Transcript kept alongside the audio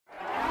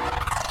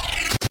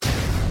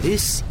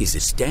This is a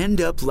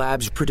Stand Up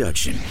Labs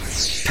production,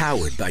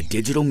 powered by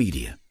digital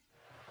media.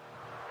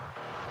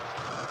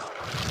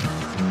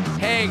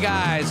 Hey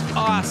guys,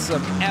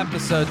 awesome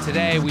episode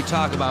today. We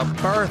talk about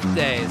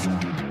birthdays,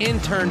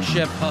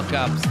 internship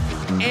hookups,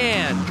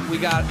 and we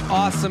got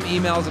awesome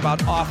emails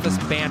about office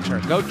banter.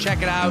 Go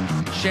check it out,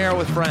 share it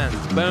with friends.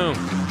 Boom.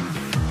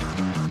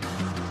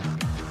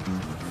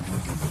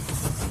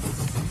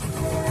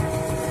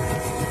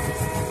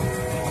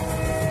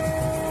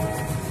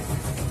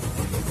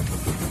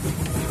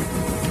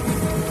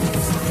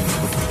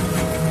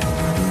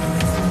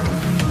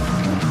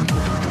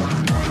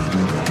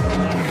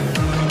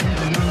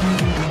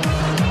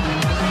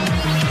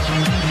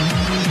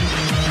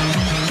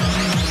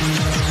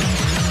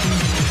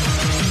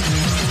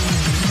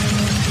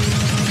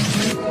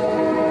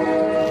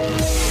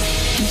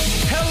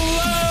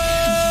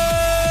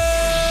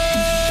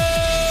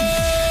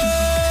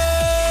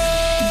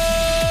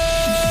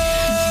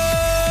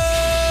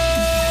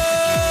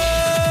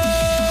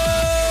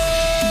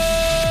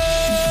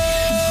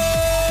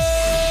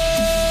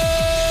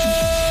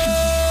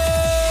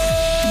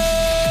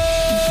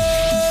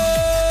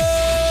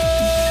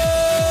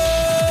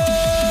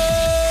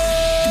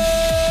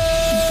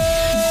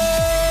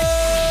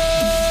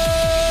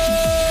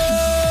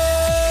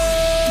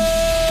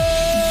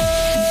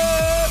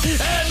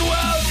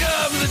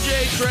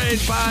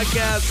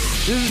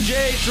 Podcast. This is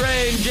J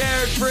Train,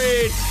 Jared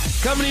Freed,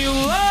 coming to you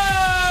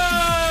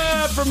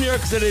live from New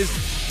York City's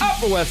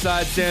Upper West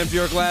Side. Stan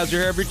Bjork Labs.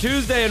 You're here every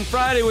Tuesday and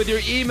Friday with your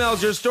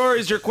emails, your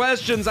stories, your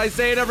questions. I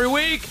say it every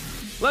week.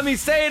 Let me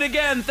say it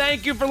again.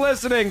 Thank you for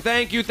listening.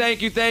 Thank you,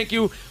 thank you, thank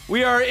you.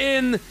 We are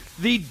in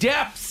the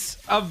depths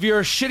of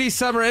your shitty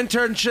summer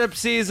internship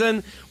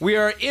season. We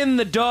are in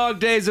the dog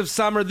days of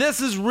summer.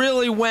 This is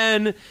really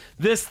when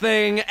this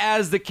thing,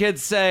 as the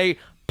kids say,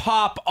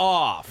 pop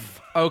off.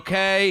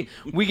 Okay,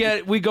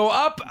 we go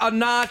up a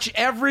notch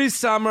every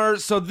summer,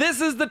 so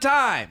this is the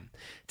time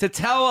to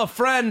tell a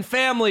friend,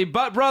 family,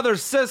 brother,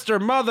 sister,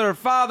 mother,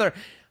 father,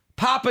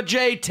 Papa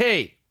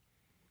JT.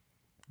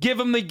 Give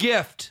them the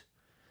gift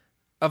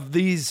of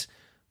these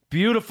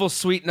beautiful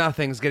sweet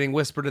nothings getting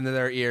whispered into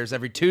their ears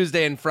every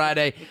Tuesday and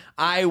Friday.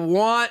 I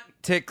want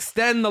to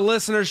extend the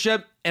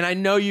listenership, and I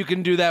know you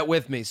can do that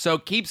with me. So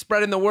keep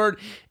spreading the word.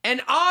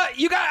 And I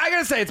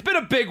gotta say, it's been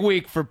a big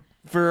week for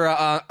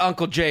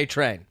Uncle J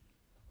Train.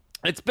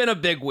 It's been a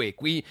big week.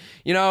 We've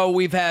had,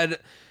 we've had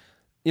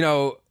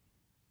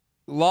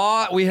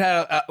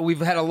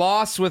a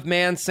loss with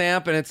Man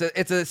Samp, and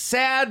it's a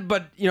sad,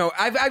 but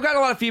I've got a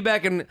lot of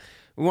feedback, and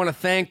we want to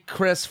thank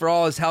Chris for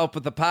all his help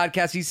with the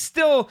podcast. He's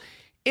still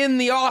in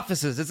the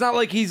offices. It's not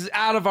like he's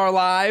out of our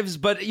lives,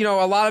 but a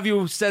lot of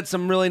you said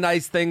some really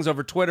nice things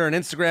over Twitter and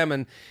Instagram,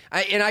 and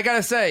I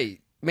gotta say,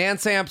 Man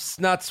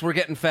Samp's nuts were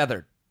getting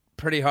feathered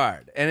pretty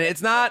hard, and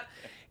it's not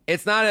you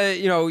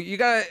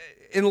gotta.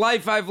 In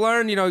life, I've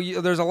learned,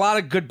 there's a lot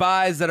of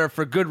goodbyes that are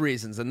for good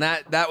reasons, and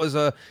that was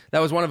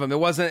one of them. It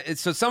wasn't.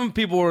 So some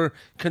people were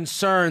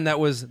concerned there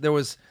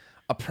was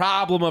a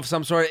problem of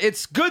some sort.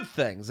 It's good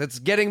things. It's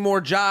getting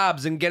more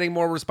jobs and getting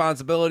more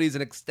responsibilities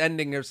and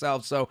extending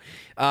yourself. So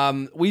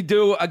we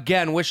do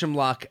again wish him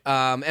luck,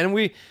 and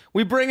we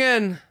bring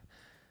in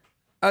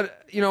an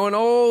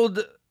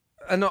old,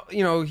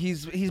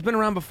 he's been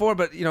around before,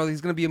 but he's going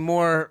to be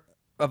more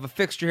of a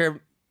fixture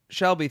here.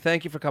 Shelby,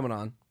 thank you for coming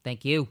on.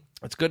 Thank you.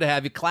 It's good to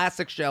have you.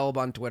 Classic Shelb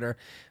on Twitter.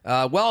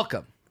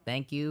 Welcome.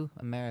 Thank you,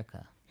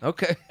 America.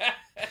 Okay.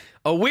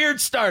 A weird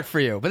start for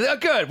you,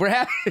 but good. We're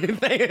happy.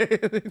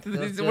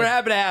 We're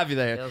happy to have you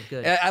there. Feels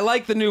good. I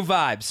like the new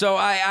vibe. So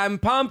I'm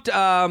pumped.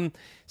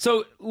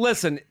 So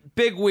listen,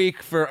 big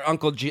week for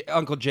Uncle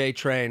J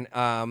Train.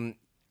 And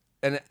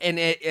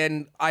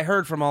I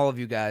heard from all of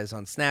you guys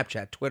on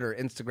Snapchat, Twitter,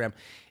 Instagram.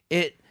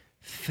 It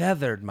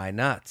feathered my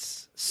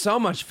nuts. So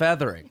much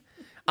feathering.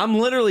 I'm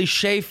literally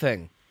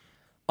chafing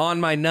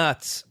on my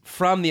nuts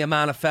from the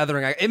amount of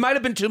feathering. It might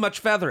have been too much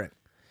feathering.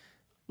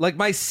 Like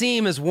my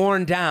seam is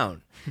worn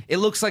down. It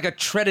looks like a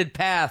treaded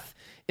path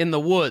in the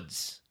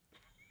woods.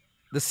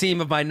 The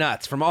seam of my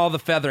nuts from all the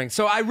feathering.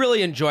 So I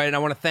really enjoyed it, and I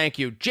want to thank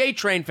you.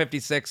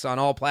 JTrain56 on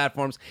all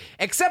platforms,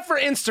 except for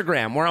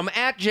Instagram, where I'm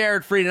at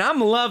Jared Freed, and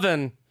I'm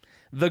loving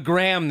the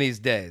gram these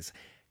days.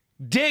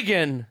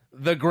 Digging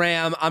the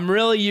gram. I'm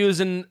really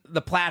using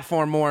the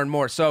platform more and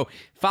more. So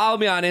follow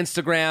me on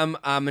Instagram.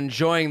 I'm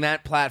enjoying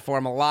that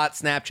platform a lot.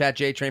 Snapchat,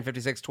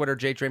 JTrain56, Twitter,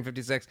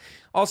 JTrain56.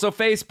 Also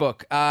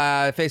Facebook,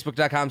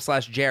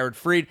 facebook.com/Jared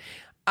Freed.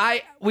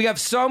 We have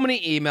so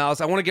many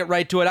emails. I want to get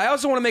right to it. I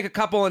also want to make a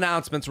couple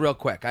announcements real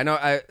quick. I know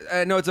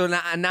it's an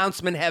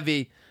announcement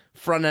heavy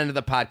front end of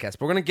the podcast,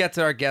 but we're going to get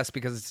to our guests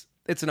because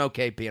it's an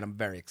OKP and I'm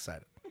very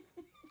excited.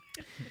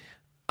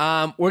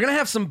 We're going to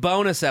have some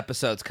bonus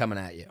episodes coming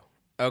at you.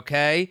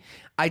 Okay,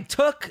 I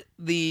took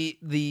the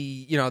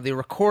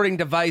recording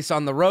device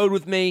on the road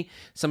with me,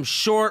 some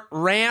short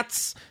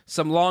rants,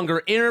 some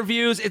longer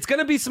interviews. It's going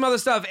to be some other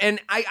stuff. And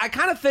I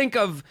kind of think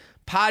of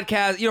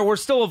podcast, we're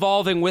still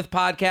evolving with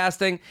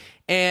podcasting.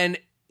 And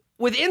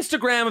with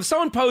Instagram, if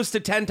someone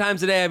posted 10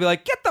 times a day, I'd be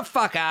like, get the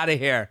fuck out of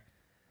here.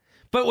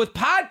 But with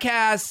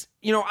podcasts,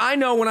 I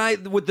know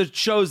with the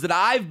shows that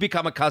I've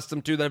become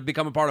accustomed to, that have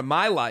become a part of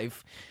my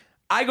life,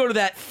 I go to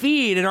that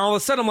feed and all of a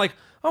sudden I'm like,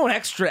 oh, an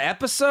extra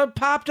episode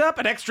popped up?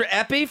 An extra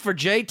epi for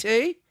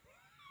JT?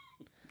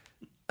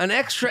 An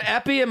extra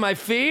epi in my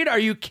feed? Are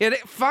you kidding?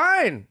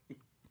 Fine.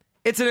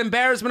 It's an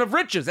embarrassment of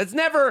riches. It's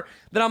never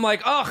that I'm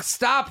like, oh,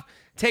 stop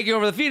taking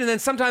over the feed. And then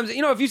sometimes,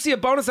 if you see a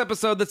bonus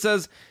episode that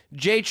says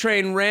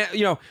J-Train ran,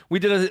 we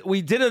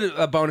did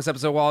a bonus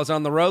episode while I was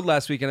on the road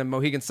last weekend at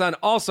Mohegan Sun.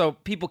 Also,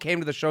 people came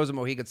to the shows at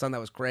Mohegan Sun. That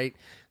was great.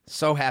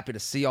 So happy to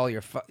see all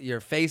your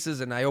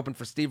faces. And I opened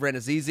for Steve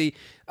Renazizi,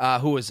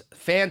 who was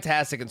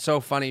fantastic and so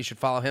funny. You should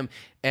follow him.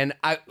 And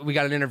we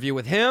got an interview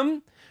with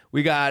him.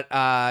 We got,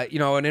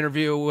 an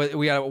interview with,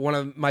 we got one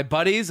of my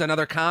buddies,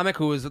 another comic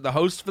who was the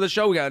host for the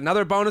show. We got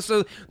another bonus.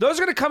 So those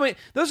are going to come in.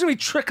 Those are going to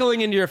be trickling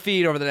into your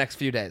feed over the next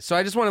few days. So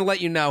I just want to let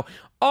you know.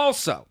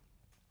 Also,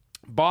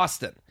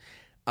 Boston.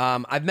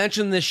 I've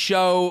mentioned this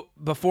show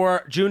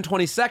before. June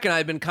 22nd,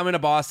 I've been coming to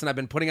Boston. I've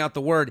been putting out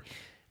the word.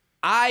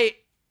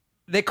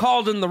 They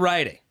called in the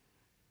writing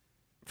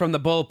from the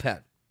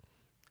bullpen.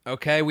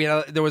 Okay,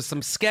 there was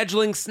some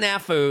scheduling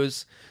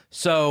snafus.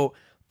 So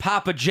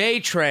Papa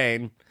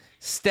J-Train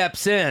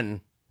steps in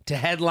to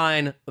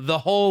headline the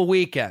whole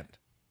weekend.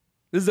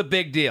 This is a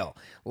big deal.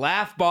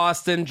 Laugh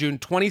Boston, June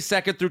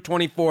 22nd through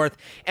 24th.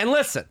 And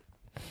listen,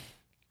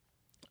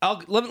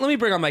 let me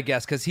bring on my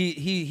guest because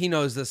he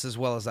knows this as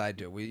well as I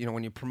do.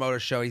 When you promote a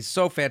show, he's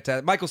so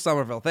fantastic. Michael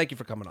Somerville, thank you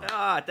for coming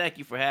on. Thank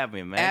you for having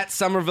me, man. At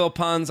Somerville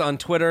Puns on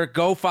Twitter.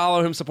 Go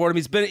follow him, support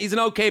him. He's an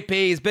OKP.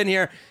 He's been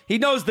here. He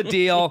knows the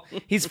deal.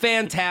 He's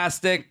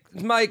fantastic.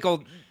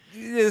 Michael,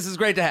 this is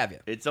great to have you.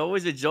 It's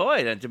always a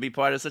joy to be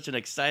part of such an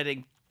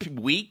exciting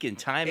week and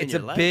time in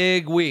your life. It's a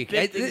big week.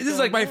 This is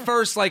like my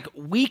first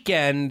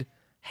weekend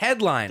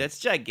headline. That's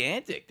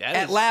gigantic.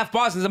 At Laugh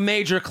Boston is a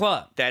major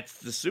club.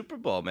 That's the Super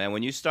Bowl, man.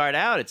 When you start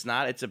out, it's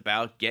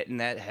about getting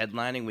that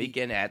headlining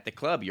weekend at the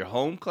club, your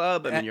home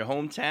club, your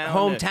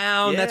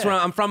hometown. Yeah. That's where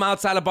I'm from,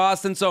 outside of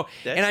Boston. So,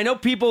 and I know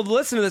people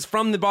listen to this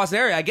from the Boston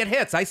area. I get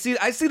hits. I see the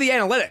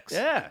analytics.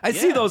 Yeah, I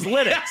see those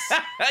lytics.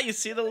 You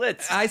see the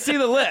lits. I see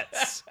the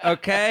lits.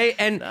 Okay,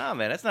 and no,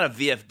 man, that's not a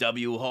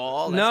VFW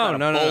hall. That's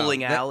not a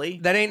bowling alley.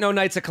 That ain't no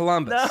Knights of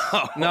Columbus.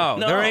 No,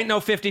 there ain't no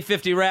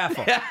 50-50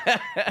 raffle.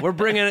 We're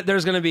bringing it.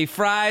 There's going to be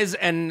fries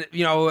and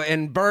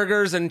and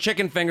burgers and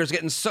chicken fingers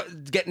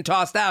getting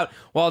tossed out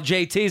while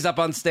JT's up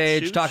on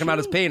stage talking about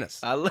his penis.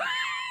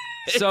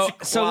 It's a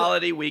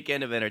quality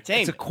weekend of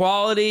entertainment. It's a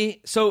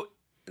quality. So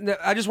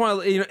I just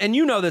want to,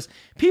 and this.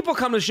 People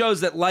come to shows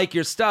that like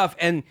your stuff,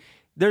 and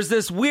there's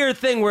this weird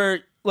thing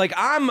where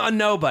I'm a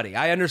nobody.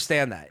 I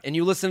understand that, and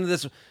you listen to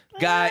this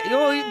guy,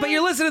 but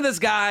you're listening to this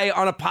guy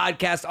on a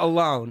podcast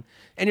alone,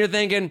 and you're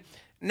thinking,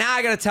 now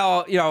I got to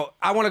tell,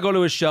 I want to go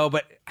to a show,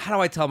 but how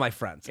do I tell my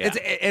friends?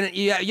 Yeah.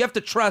 You have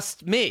to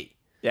trust me.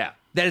 Yeah.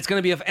 That it's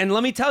going to be, and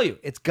let me tell you,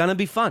 it's going to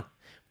be fun.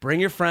 Bring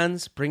your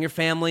friends, bring your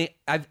family.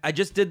 I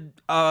just did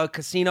a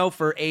casino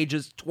for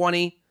ages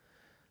 20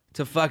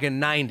 to fucking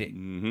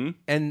 90.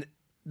 And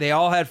they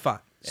all had fun.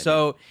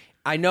 So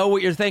I know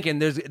what you're thinking.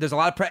 There's a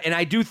lot of pressure, and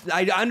I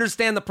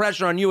understand the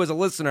pressure on you as a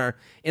listener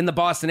in the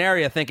Boston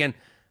area thinking,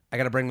 I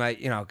got to bring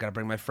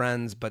my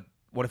friends, but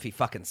what if he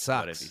fucking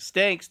sucks? What if he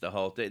stinks? The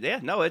whole thing. Yeah,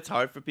 no, it's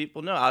hard for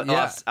people. No,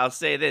 I'll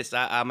say this.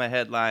 I'm a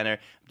headliner.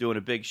 I'm doing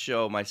a big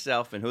show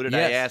myself. And who did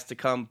I ask to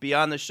come be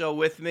on the show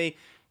with me?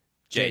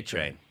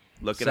 J-Train.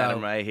 Looking at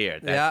him right here.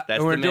 That's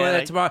and we're doing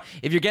it tomorrow.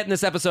 If you're getting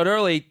this episode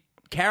early,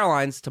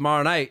 Caroline's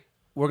tomorrow night.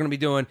 We're going to be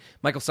doing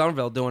Michael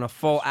Somerville doing a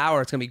full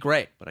hour. It's going to be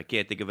great. But I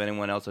can't think of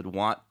anyone else I'd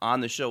want on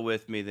the show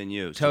with me than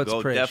you. So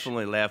go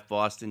definitely Laugh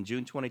Boston,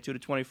 June 22 to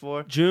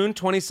 24. June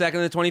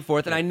 22nd to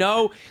 24th. And I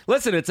know,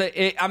 listen,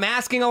 I'm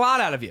asking a lot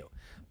out of you.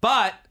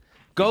 But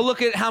go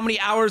look at how many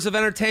hours of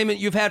entertainment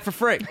you've had for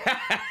free.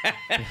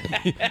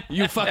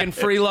 You fucking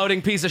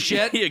freeloading piece of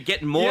shit. You're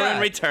getting more in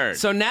return.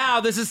 So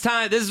now this is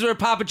time. This is where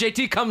Papa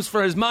JT comes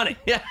for his money.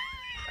 Yeah.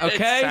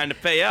 Okay? It's time to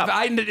pay up.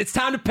 It's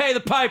time to pay the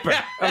piper,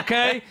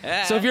 okay?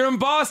 So if you're in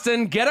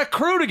Boston, get a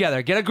crew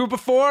together. Get a group of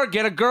 4,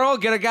 get a girl,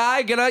 get a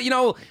guy,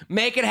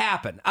 make it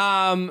happen.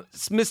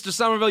 Mr.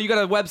 Somerville, you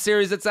got a web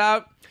series that's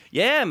out?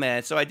 Yeah,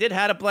 man. So I did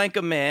How to Blank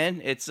a Man.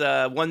 It's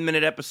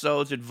 1-minute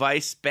episodes,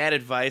 bad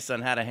advice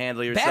on how to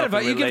handle yourself. Bad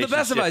advice? You give the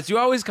best advice. You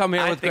always come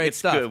here with great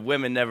stuff. Good.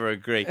 Women never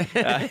agree.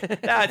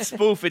 It's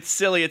spoof. It's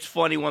silly. It's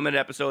funny. 1-minute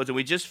episodes, and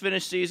we just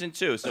finished season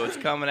 2, so it's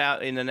coming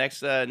out in the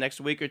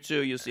next week or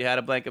two. You'll see How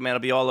to Blank a Man.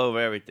 It'll be all over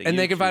everything. And YouTube.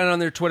 They can find it on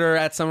their Twitter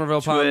at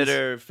Somerville Puns.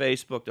 Twitter,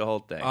 Facebook, the whole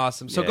thing.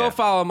 Awesome. So go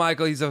follow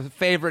Michael. He's a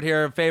favorite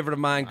here, a favorite of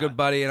mine, good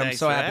buddy, and I'm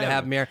so happy to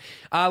have him here.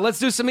 Let's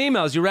do some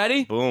emails. You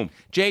ready? Boom.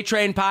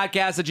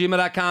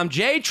 JTrainPodcast@gmail.com.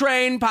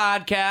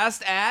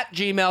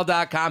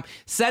 JTrainPodcast@gmail.com.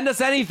 Send us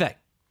anything.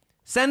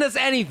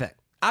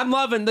 I'm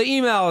loving the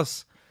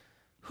emails.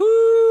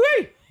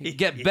 Whoo-wee.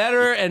 Get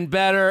better and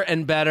better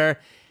and better.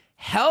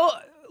 Hell,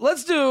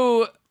 let's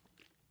do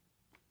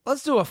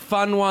a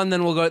fun one,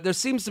 then we'll go. There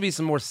seems to be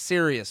some more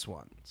serious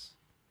ones.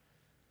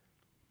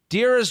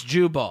 Dearest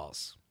Jew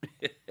Balls.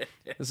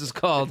 This is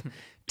called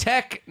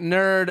Tech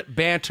Nerd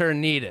Banter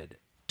Needed.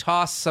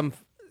 saw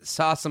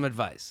some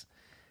advice.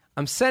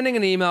 I'm sending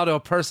an email to a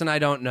person I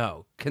don't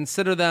know.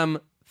 Consider them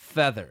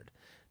feathered.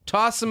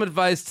 Toss some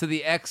advice to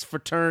the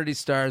ex-fraternity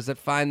stars that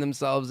find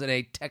themselves in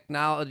a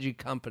technology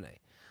company.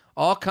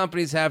 All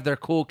companies have their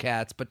cool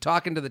cats, but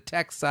talking to the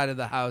tech side of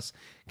the house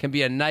can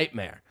be a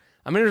nightmare.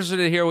 I'm interested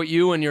to hear what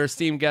you and your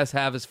esteemed guests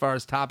have as far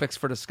as topics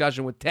for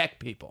discussion with tech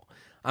people.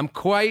 I'm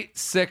quite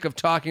sick of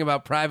talking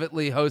about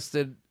privately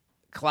hosted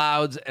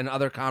clouds and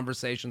other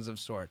conversations of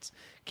sorts.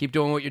 Keep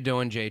doing what you're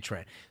doing,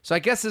 J-Train. So I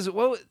guess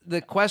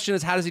the question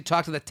is, how does he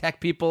talk to the tech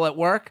people at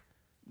work?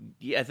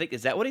 Yeah, I think,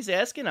 is that what he's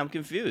asking? I'm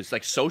confused.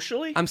 Like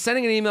socially? I'm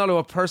sending an email to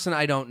a person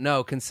I don't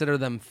know. Consider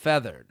them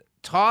feathered.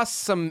 Toss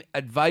some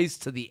advice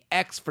to the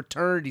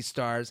ex-fraternity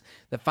stars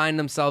that find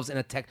themselves in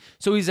a tech...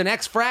 So he's an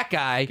ex-frat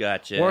guy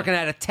working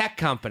at a tech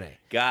company.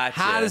 Gotcha.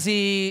 How does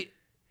he...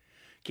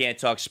 Can't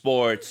talk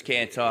sports,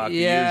 can't talk the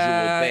usual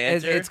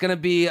banter. It's going to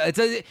be... I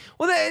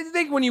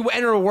think when you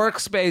enter a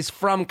workspace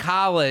from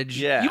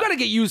college, you got to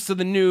get used to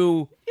the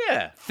new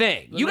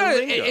thing. You got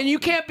to... And you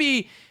can't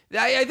be...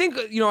 I think,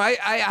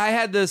 I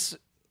had this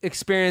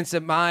experience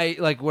at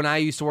when I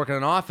used to work in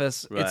an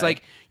office. Right. It's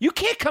like, you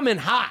can't come in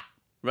hot.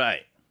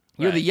 Right.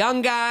 You're the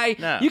young guy.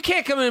 No. You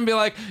can't come in and be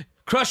like,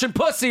 crushing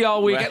pussy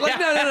all weekend. Right.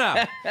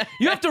 Like, no.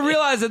 You have to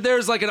realize that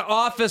there's like an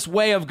office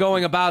way of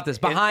going about this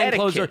behind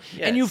closed doors.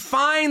 Yes. And you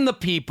find the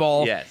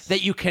people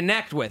that you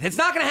connect with. It's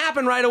not going to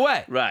happen right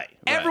away. Right.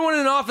 Everyone in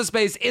an office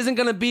space isn't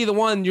going to be the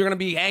one you're going to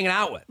be hanging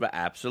out with. Right.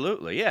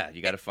 Absolutely. Yeah.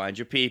 You got to find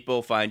your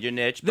people, find your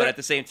niche, but at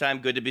the same time,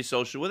 good to be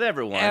social with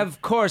everyone.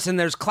 Of course. And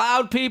there's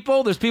cloud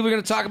people. There's people who are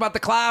going to talk about the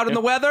cloud and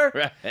the weather.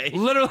 Right.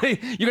 Literally,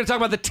 you're going to talk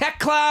about the tech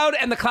cloud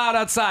and the cloud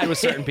outside with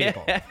certain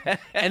people.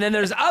 And then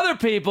there's other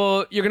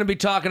people you're going to be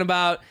talking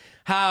about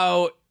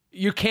how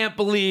you can't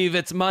believe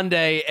it's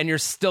Monday and you're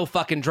still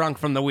fucking drunk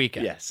from the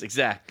weekend. Yes,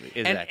 exactly.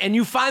 And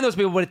you find those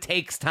people, but it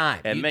takes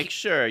time. And make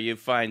sure you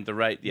find the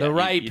right people.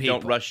 You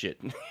don't rush it.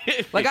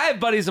 Like, I have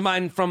buddies of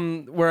mine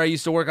from where I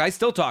used to work I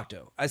still talk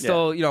to. I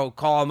still,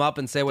 call them up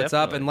and say what's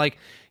up. And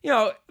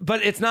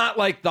but it's not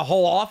like the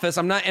whole office.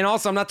 I'm not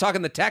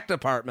talking the tech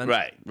department.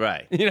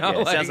 Right. It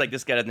sounds like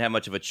this guy doesn't have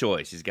much of a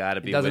choice. He's got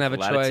to be with a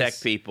lot of tech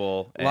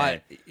people. A lot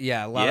of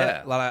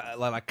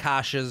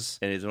kashas.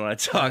 And he doesn't want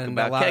to talk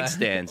about keg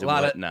stands and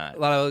whatnot. A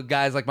lot of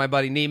guys like my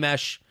buddy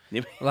Nimesh.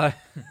 A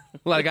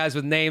lot of guys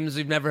with names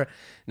we've never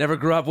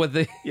grew up with.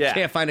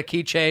 Can't find a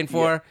keychain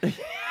for.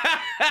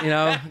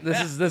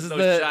 This is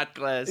no shot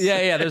glass.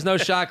 Yeah. There's no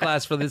shot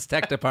glass for this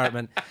tech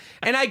department,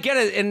 and I get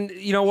it. And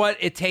you know what?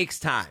 It takes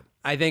time.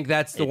 I think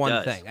that's the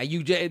one thing.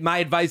 My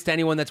advice to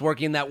anyone that's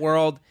working in that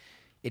world: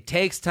 it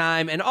takes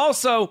time, and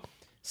also,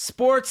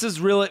 sports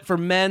is real for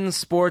men.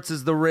 Sports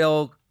is the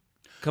real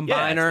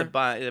combiner.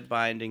 Yeah, it's the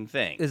binding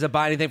thing. Is a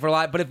binding thing for a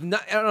lot. But if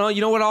not, I don't know.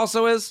 You know what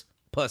also is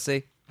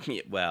pussy.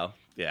 Well,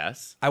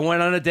 yes. I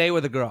went on a date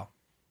with a girl.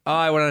 Oh,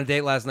 I went on a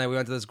date last night. We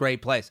went to this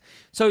great place.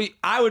 So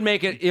I would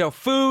make it,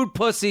 food,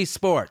 pussy,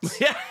 sports.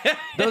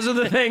 Those are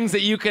the things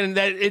that you can.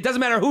 That it doesn't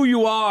matter who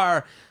you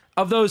are.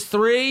 Of those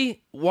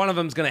three, one of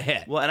them's going to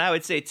hit. Well, and I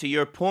would say, to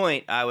your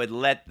point, I would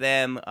let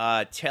them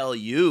tell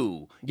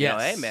you,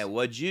 hey, man,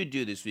 what'd you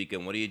do this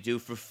weekend? What do you do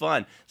for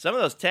fun? Some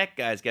of those tech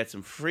guys got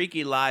some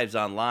freaky lives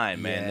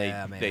online,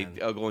 man. They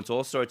go into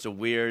all sorts of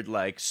weird,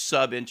 like,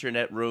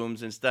 sub-internet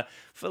rooms and stuff.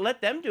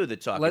 Let them do the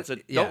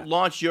talking. Don't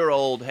launch your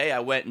old, hey, I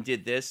went and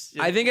did this.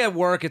 I think at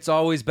work, it's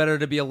always better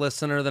to be a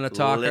listener than a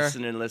talker.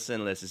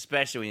 Listen,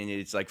 especially when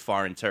it's like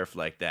foreign turf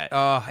like that.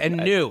 And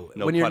new.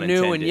 No when you're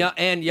new intended.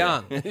 and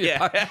young.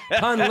 Yeah.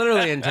 Pun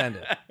literally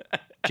intended.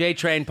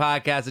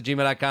 JTrainPodcast at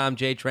gmail.com,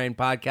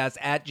 JTrainPodcast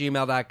at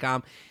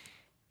gmail.com.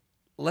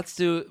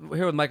 We're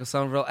here with Michael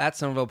Somerville at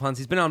Somerville Puns.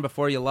 He's been on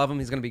before. You love him.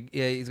 He's gonna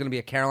be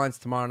at Caroline's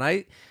tomorrow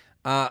night.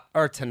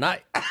 Or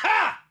tonight.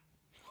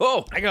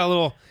 Whoa. I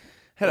got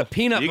had a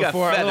peanut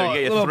before. You got feather.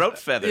 You got your throat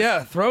feather.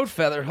 Yeah, throat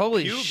feather.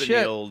 Holy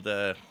shit. Old,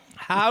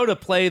 How to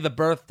play the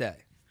birthday.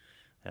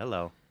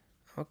 Hello.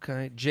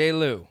 Okay. J.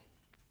 Lou.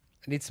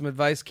 I need some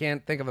advice.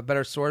 Can't think of a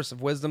better source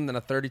of wisdom than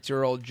a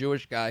 32-year-old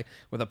Jewish guy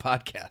with a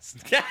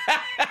podcast.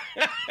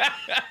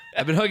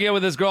 I've been hooking up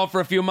with this girl for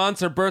a few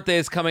months. Her birthday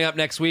is coming up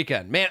next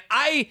weekend. Man,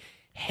 I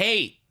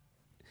hate...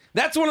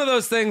 That's one of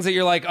those things that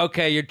you're like,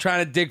 okay, you're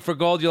trying to dig for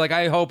gold. You're like,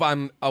 I hope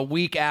I'm a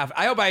week after.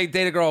 I hope I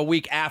date a girl a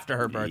week after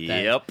her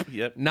birthday.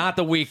 Yep. Not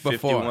the week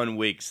before. 51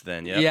 weeks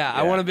then. Yep. Yeah,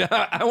 I want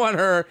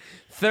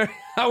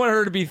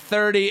her to be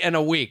 30 in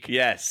a week.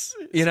 Yes.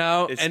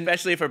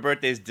 Especially if her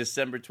birthday is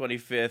December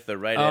 25th or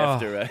right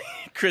after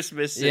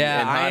Christmas and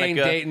Hanukkah. I ain't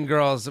dating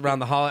girls around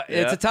the holiday.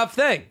 Yep. It's a tough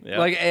thing. Yep.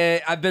 Like,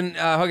 I've been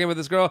hooking with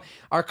this girl.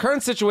 Our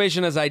current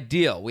situation is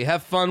ideal. We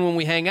have fun when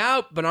we hang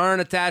out, but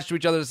aren't attached to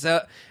each other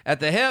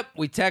at the hip.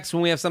 We text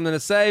when we have something to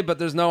say, but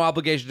there's no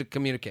obligation to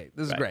communicate.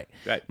 This is great.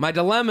 Right. My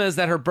dilemma is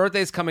that her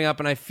birthday's coming up,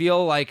 and I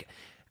feel like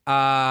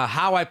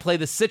how I play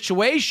the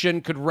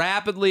situation could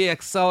rapidly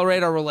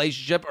accelerate our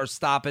relationship or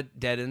stop it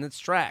dead in its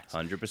tracks.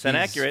 100%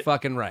 accurate. He's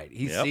fucking right.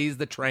 He sees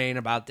the train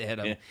about to hit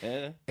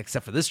him,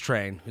 except for this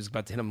train who's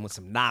about to hit him with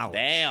some knowledge.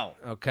 Damn.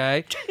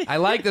 Okay? I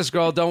like this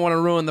girl, don't want to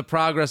ruin the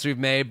progress we've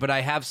made, but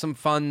I have some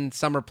fun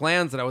summer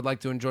plans that I would like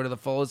to enjoy to the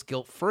fullest,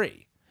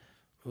 guilt-free.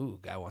 Ooh,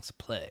 guy wants to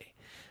play.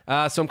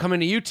 So I'm coming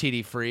to you,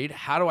 TD Freed.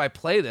 How do I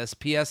play this?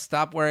 P.S.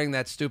 Stop wearing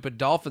that stupid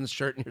Dolphins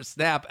shirt in your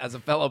snap. As a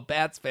fellow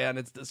Pats fan,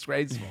 it's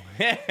disgraceful.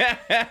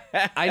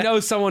 I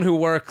know someone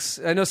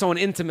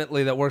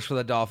intimately that works for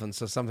the Dolphins,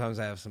 so sometimes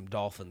I have some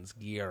Dolphins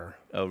gear.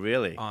 Oh,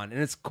 really? On,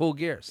 and it's cool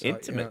gear. So,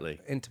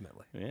 intimately.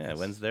 Intimately. Yeah, yes.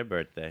 When's their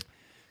birthday?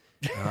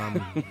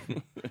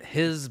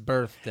 His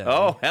birthday.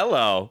 Oh,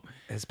 hello.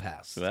 Has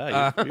passed.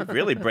 Wow, you've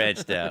really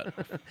branched out.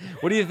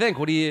 What do you think?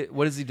 What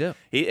does he do?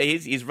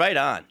 He's right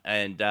on,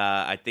 and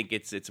I think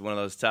it's one of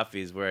those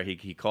toughies where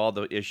he called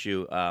the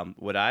issue.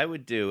 What I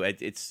would do,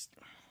 it's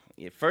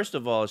first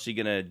of all, is she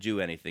gonna do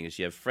anything? Does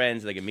she have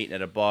friends? Like a meeting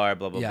at a bar?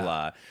 Blah blah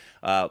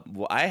blah.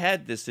 Well, I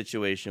had this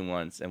situation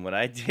once, and what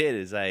I did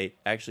is I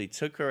actually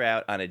took her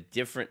out on a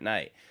different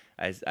night.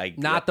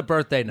 Not the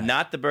birthday night.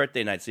 Not the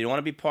birthday night. So you don't want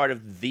to be part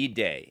of the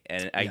day.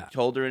 And I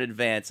told her in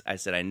advance, I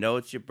said, I know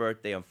it's your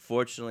birthday.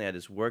 Unfortunately, I had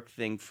this work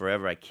thing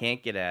forever. I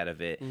can't get out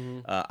of it.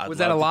 Mm-hmm. Was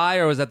that a lie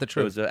or was that the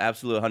truth? It was an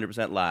absolute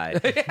 100% lie.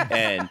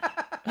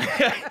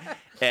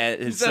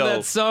 And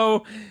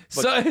so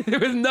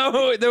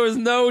there was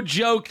no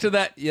joke to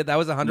that. Yeah, that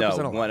was 100%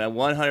 a lie. No,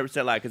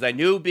 100% lie. Because I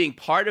knew being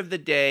part of the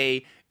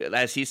day,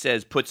 as he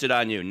says, puts it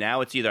on you.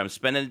 Now it's either I'm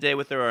spending the day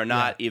with her or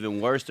not. Yeah.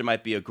 Even worse, there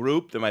might be a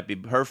group. There might be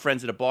her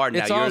friends at a bar.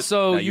 It's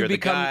also you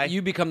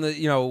become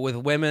the with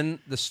women.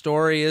 The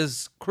story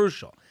is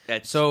crucial.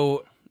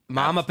 So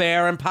Mama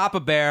Bear and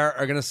Papa Bear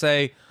are gonna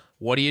say,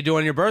 "What do you do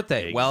on your birthday?"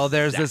 Exactly. Well,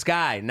 there's this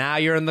guy. Now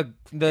you're in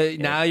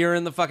now you're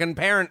in the fucking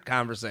parent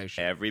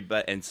conversation.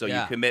 Everybody, and so you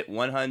commit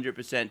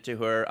 100% to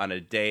her on a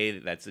day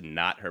that's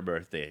not her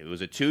birthday. It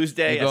was a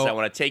Tuesday. I said, I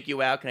want to take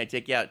you out. Can I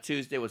take you out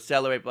Tuesday? We'll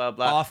celebrate. Blah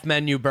blah. Off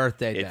menu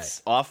birthday day.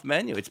 It's off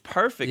menu. It's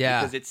perfect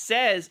because it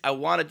says I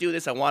want to do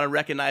this. I want to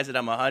recognize it.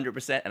 I'm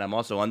 100%, and I'm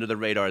also under the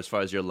radar as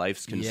far as your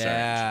life's concerned.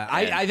 Yeah,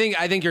 I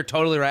think you're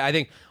totally right. I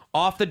think.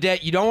 Off the day,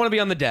 you don't want to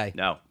be on the day.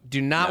 No, do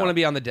not want to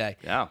be on the day.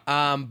 No,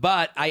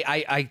 but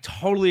I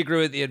totally agree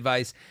with the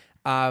advice.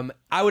 I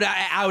would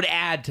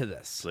add to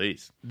this.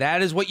 Please,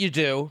 that is what you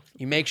do.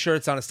 You make sure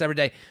it's on a separate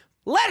day.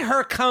 Let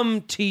her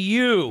come to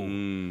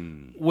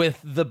you with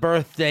the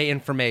birthday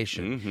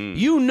information. Mm-hmm.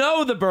 You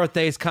know the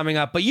birthday is coming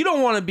up, but you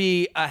don't want to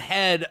be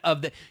ahead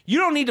of the. You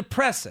don't need to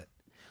press it.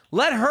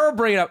 Let her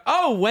bring it up.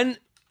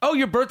 Oh,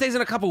 your birthday's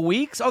in a couple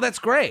weeks? Oh, that's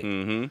great.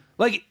 Mm-hmm.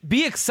 Like,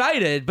 be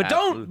excited, but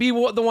don't be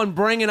the one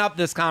bringing up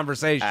this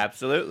conversation.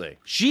 Absolutely.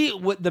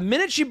 The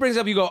minute she brings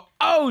up, you go,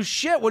 oh,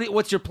 shit,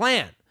 what's your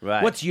plan?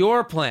 Right. What's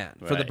your plan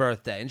for the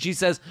birthday? And she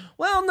says,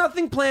 well,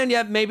 nothing planned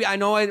yet. Maybe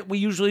we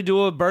usually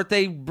do a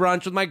birthday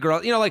brunch with my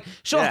girl. You know, like,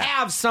 she'll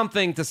have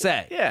something to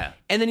say. Yeah.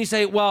 And then you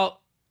say,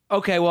 well,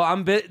 okay,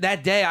 well,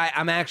 that day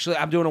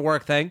I'm doing a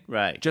work thing.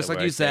 Right. Just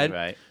like you said.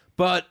 Right.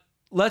 But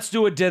let's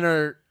do a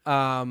dinner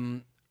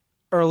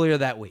earlier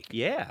that week.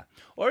 Yeah.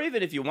 Or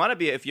even if you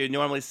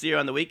normally see her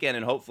on the weekend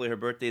and hopefully her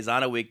birthday's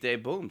on a weekday,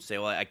 boom, say,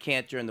 well, I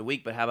can't during the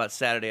week, but how about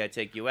Saturday I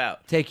take you out?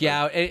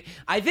 Out.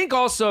 I think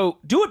also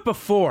do it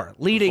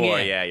leading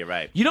in. Yeah, you're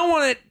right. You don't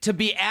want it to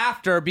be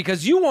after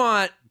because you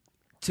want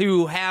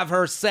to have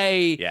her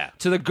say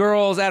to the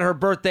girls at her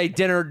birthday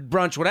dinner,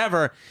 brunch,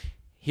 whatever,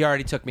 he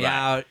already took me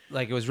out.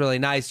 Like, it was really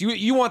nice.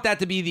 You want that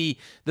to be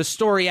the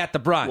story at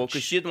the brunch. Well,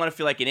 because she didn't want to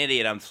feel like an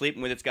idiot. I'm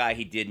sleeping with this guy.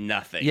 He did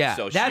nothing. Yeah,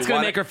 so that's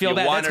going to make her feel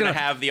bad. You want her to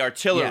have the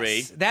artillery.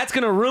 Yes, that's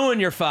going to ruin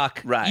your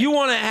fuck. Right. You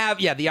want to have,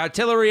 the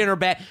artillery in her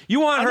back.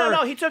 You want her.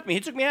 No, he took me. He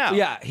took me out.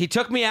 Yeah, he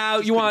took me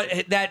out. You want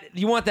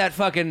that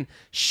fucking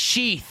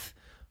sheath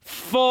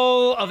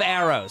full of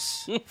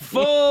arrows,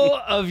 full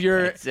of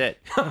your. That's it.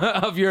 full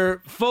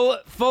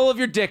of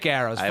your dick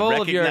arrows. I full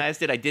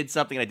recognized it. I did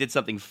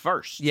something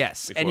first.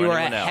 Yes, and you were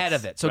ahead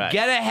of it. So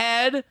get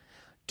ahead.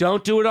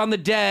 Don't do it on the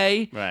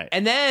day. Right.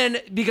 And then,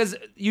 because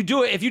if you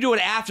do it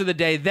after the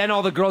day, then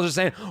all the girls are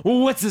saying, well,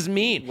 what's this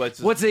mean?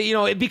 What's it?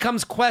 It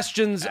becomes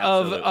questions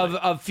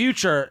of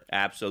future.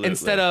 Absolutely.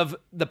 Instead of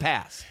the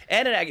past.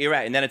 And you're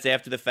right. And then it's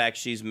after the fact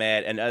she's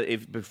mad. And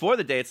if before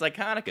the day, it's like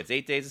Hanukkah. It's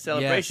 8 days of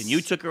celebration. Yes.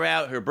 You took her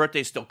out. Her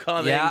birthday's still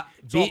coming. Yeah.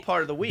 It's all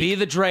part of the week. Be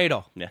the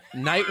dreidel. Yeah.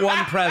 Night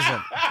one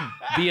present.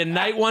 Be a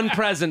night one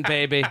present,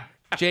 baby.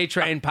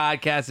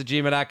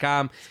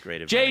 JTrainPodcast@gmail.com. That's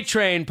great advice.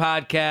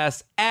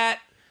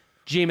 JTrainPodcast@gmail.com.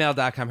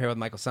 Here with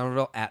Michael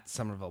Somerville at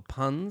Somerville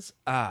Puns.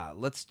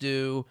 Let's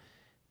do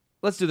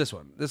this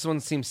one. This one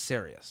seems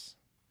serious.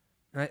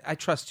 I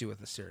trust you with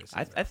the serious.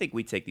 I think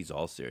we take these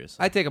all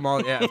seriously. I take them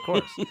all. Yeah, of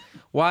course.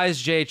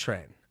 Wise J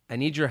Train. I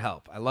need your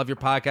help. I love your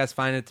podcast.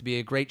 Find it to be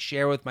a great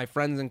share with my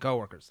friends and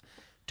coworkers.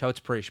 Totes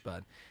preach,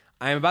 bud.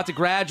 I am about to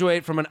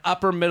graduate from an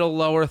upper, middle,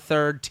 lower,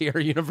 third tier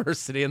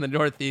university in the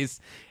Northeast,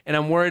 and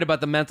I'm worried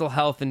about the mental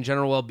health and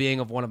general well-being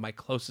of one of my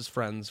closest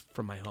friends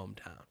from my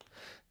hometown.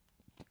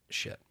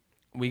 Shit.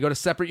 We go to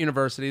separate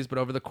universities, but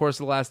over the course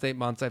of the last 8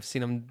 months, I've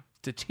seen him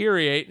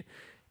deteriorate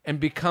and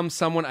become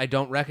someone I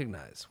don't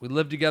recognize. We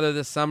lived together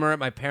this summer at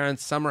my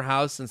parents' summer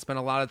house and spent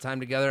a lot of time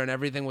together, and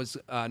everything was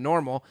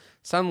normal.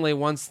 Suddenly,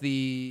 once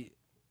we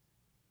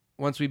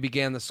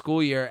began the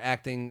school year,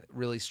 acting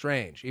really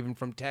strange. Even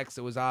from text,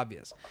 it was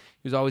obvious.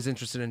 He was always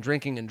interested in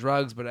drinking and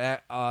drugs,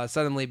 but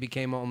suddenly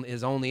became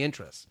his only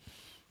interest.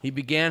 He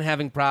began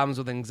having problems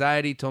with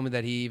anxiety, told me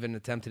that he even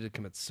attempted to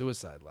commit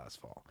suicide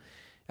last fall.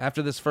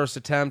 After this first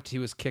attempt, he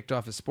was kicked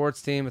off his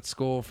sports team at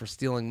school for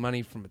stealing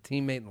money from a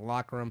teammate in the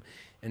locker room,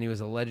 and he was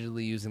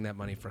allegedly using that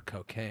money for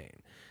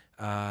cocaine.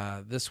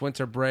 This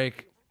winter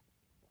break,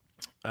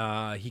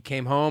 he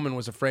came home and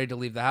was afraid to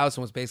leave the house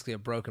and was basically a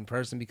broken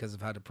person because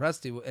of how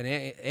depressed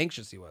and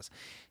anxious he was.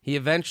 He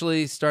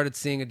eventually started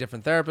seeing a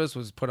different therapist,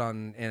 was put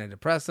on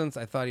antidepressants.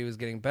 I thought he was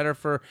getting better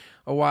for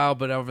a while,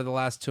 but over the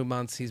last 2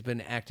 months, he's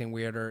been acting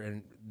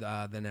weirder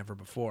than ever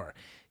before.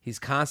 He's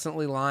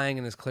constantly lying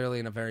and is clearly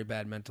in a very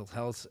bad mental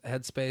health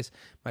headspace.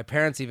 My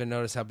parents even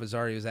noticed how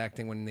bizarre he was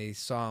acting when they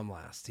saw him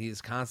last. He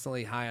is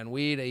constantly high on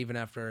weed, even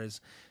after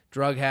his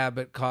drug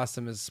habit cost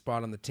him his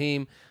spot on the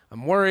team.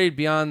 I'm worried.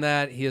 Beyond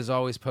that, he is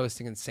always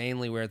posting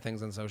insanely weird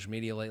things on social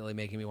media lately,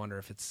 making me wonder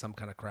if it's some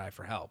kind of cry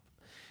for help.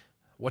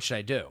 What should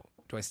I do?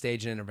 Do I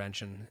stage an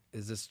intervention?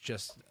 Is this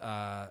just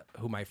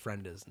who my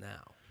friend is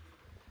now?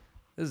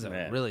 This is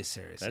a really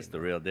serious That's thing.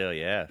 the real deal,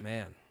 yeah.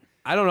 Man.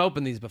 I don't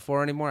open these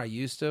before anymore. I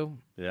used to.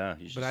 Yeah,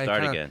 you should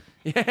start again.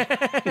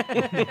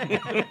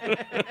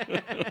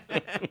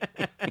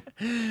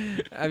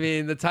 I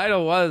mean, the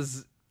title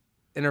was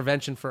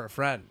Intervention for a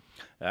Friend.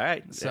 All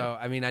right. So,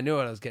 I mean, I knew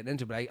what I was getting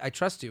into, but I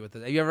trust you with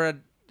it. Have you ever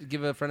had to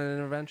give a friend an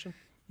intervention?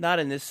 Not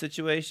in this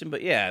situation,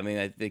 but yeah, I mean,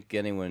 I think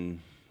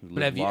anyone who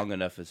lived long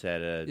enough has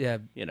had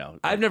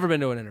I've never been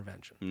to an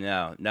intervention.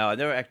 No,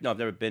 I've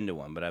never been to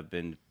one, but I've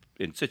been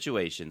in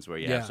situations where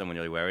you have someone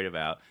you're really worried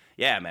about.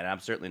 Yeah, man, I'm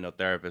certainly no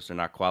therapist or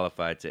not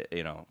qualified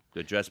to,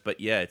 address.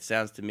 But yeah, it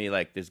sounds to me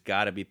like there's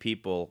got to be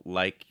people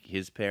like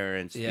his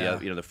parents,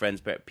 the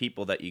friends,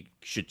 people that you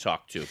should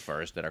talk to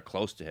first that are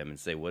close to him and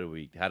say,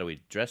 how do we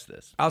address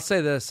this? I'll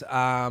say this.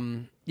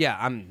 I'm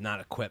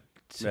not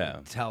equipped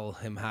to tell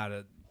him how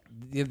to.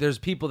 There's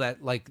people that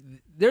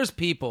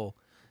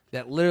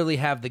literally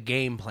have the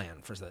game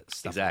plan for stuff.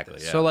 Exactly.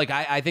 Like this. Yeah. So,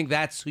 I think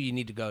that's who you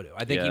need to go to.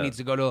 I think he needs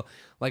to go to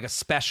like a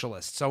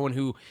specialist, someone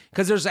who,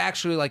 because there's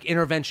actually like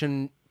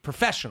intervention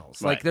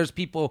professionals. Right. Like there's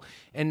people,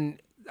 and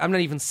I'm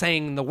not even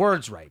saying the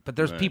words right, but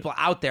there's people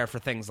out there for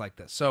things like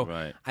this.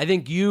 So I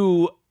think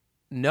you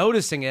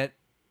noticing it,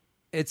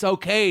 it's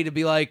okay to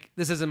be like,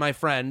 this isn't my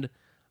friend.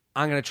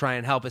 I'm going to try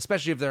and help,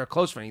 especially if they're a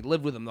close friend. You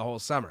lived with them the whole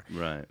summer.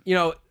 Right.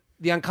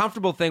 The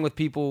uncomfortable thing with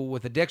people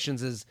with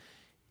addictions is,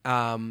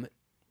 they'll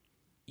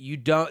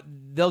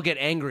get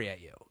angry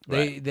at you.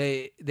 Right.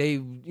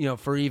 They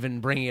for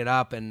even bringing it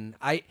up. And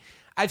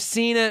I've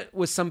seen it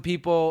with some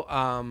people,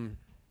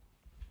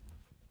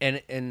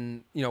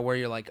 and where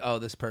you're like, oh,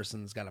 this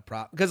person's got a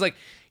problem. Because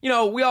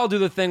we all do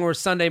the thing where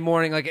Sunday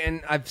morning,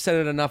 and I've said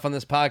it enough on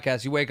this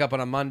podcast, you wake up on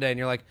a Monday and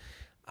you're like,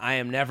 I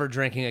am never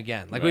drinking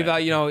again. We've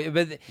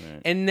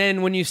and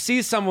then when you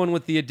see someone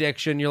with the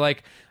addiction, you're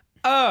like,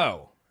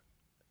 oh,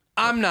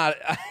 I'm not.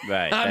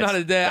 Right.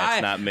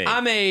 That's not me.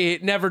 I'm a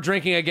never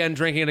drinking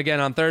it again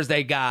on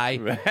Thursday guy.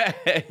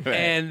 Right.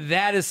 And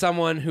that is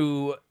someone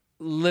who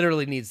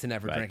literally needs to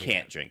never drink.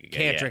 Can't drink again.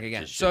 Can't drink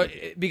again. So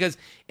because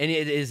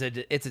it's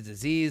a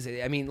disease.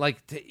 I mean,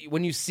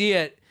 when you see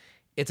it,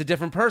 it's a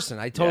different person.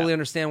 I totally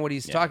understand what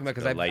he's talking about,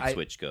 because the light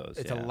switch goes.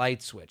 It's a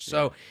light switch.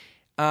 So,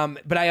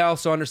 but I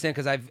also understand,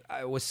 because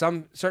with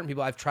certain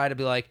people, I've tried to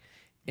be like,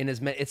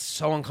 it's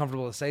so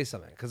uncomfortable to say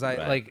something, because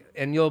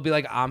and you'll be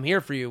like, I'm here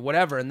for you,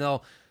 whatever, and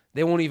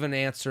they won't even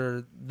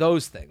answer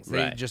those things.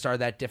 They just are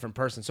that different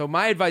person. So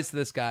my advice to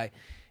this guy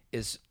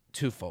is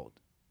twofold: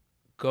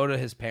 go to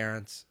his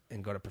parents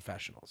and go to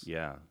professionals.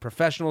 Yeah,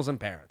 professionals and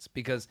parents,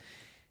 because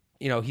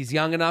he's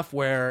young enough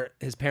where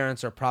his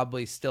parents are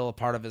probably still a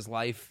part of his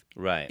life,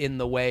 right? In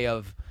the way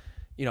of,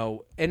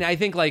 and I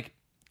think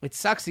it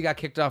sucks he got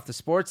kicked off the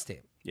sports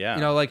team.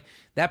 Yeah,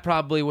 that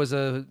probably was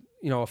a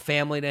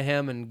family to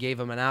him and gave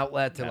him an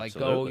outlet to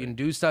go and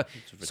do stuff.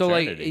 So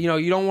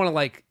you don't want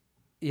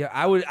to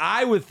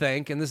I would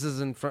think, and this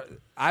isn't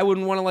I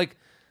wouldn't want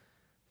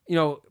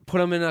to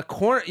put him in a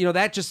corner.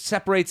 That just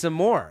separates him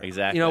more.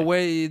 Exactly.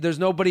 Where there's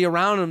nobody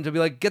around him to be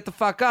like, get the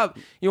fuck up.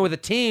 With a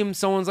team,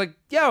 someone's like,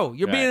 yo,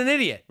 you're being an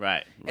idiot.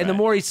 Right. And the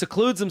more he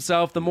secludes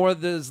himself, the more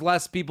there's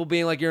less people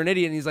being like, you're an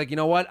idiot. And he's like, you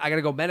know what? I got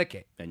to go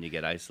medicate. And you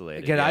get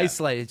isolated.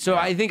 Isolated. So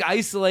I think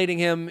isolating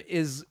him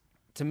is,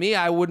 to me,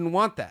 I wouldn't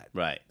want that.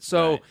 Right.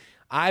 So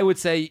I would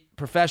say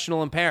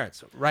professional and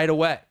parents right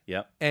away.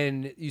 Yep.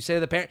 And you say to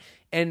the parent,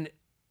 and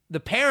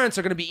the parents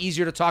are going to be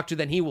easier to talk to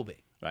than he will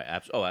be. Right.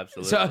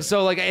 Absolutely.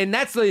 So and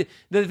that's the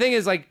thing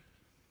is, a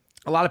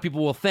lot of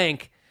people will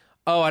think,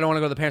 oh, I don't want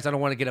to go to the parents. I don't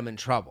want to get him in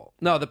trouble.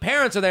 No, the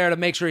parents are there to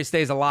make sure he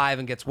stays alive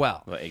and gets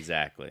well.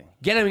 Exactly.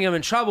 Getting him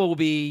in trouble will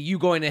be you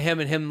going to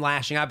him and him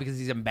lashing out because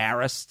he's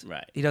embarrassed.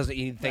 Right.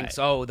 He thinks,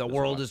 oh, the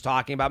world is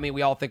talking about me.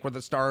 We all think we're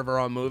the star of our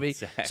own movie.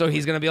 Exactly. So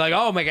he's going to be like,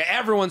 oh my God,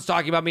 everyone's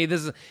talking about me.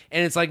 And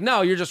it's like,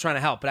 no, you're just trying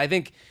to help. But I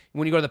think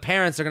when you go to the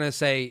parents, they're going to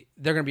say,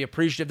 they're going to be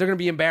appreciative. They're going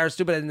to be embarrassed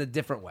too, but in a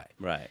different way.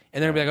 Right.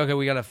 And they're going to be like, okay,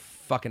 we got to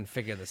fucking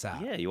figure this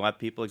out. Yeah, you want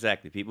people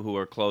who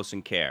are close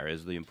and care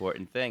is the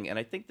important thing. And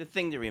I think the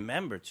thing to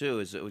remember too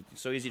is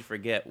it's so easy to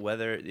forget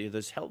whether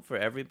there's help for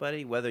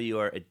everybody, whether you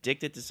are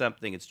addicted to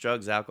something, it's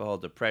drugs, alcohol,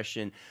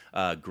 depression,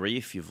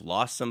 grief, you've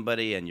lost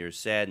somebody and you're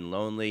sad and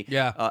lonely,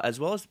 as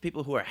well as the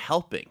people who are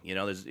helping. You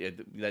know, there's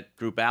that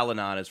group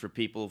Al-Anon is for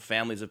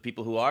families of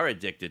people who are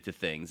addicted to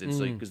things, and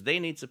so because they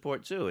need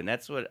support too. And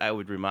that's what I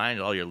would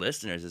remind all your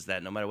listeners is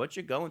that no matter what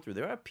you're going through,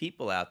 there are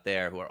people out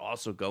there who are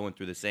also going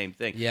through the same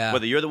thing. Yeah.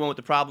 Whether you're the one with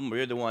the problem or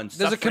you're the one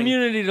suffering. There's a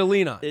community to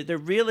lean on. There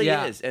really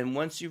is. And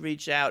once you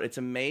reach out, it's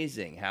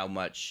amazing how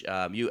much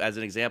you, as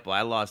an example,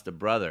 I lost a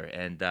brother,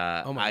 and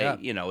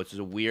God. You know, it's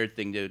a weird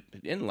thing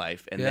in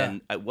life. And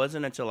then it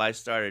wasn't until I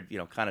started,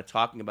 kind of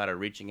talking about it,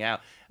 reaching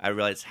out, I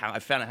realized I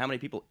found out how many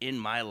people in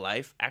my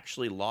life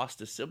actually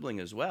lost a sibling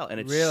as well. And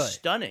it's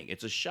stunning.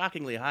 It's a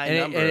shockingly high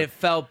number. And it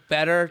felt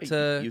better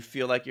to... You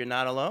feel like you're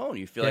not alone.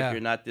 You feel like you're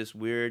not this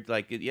weird,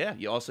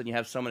 you all of a sudden you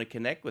have someone to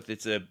connect with.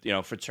 It's a,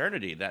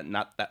 fraternity that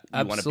not that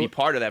you want to be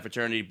part of that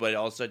fraternity, but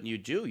all of a sudden you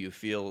do. You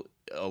feel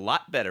a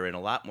lot better and a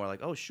lot more like,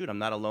 oh, shoot, I'm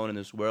not alone in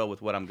this world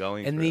with what I'm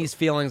going through. And these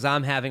feelings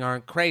I'm having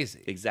aren't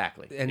crazy.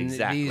 Exactly. And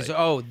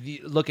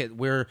look at,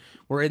 we're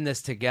in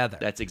this together.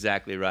 That's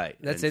exactly right.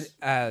 That's it.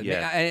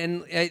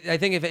 And I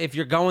think if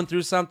you're going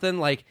through something,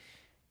 like,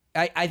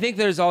 I think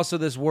there's also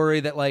this worry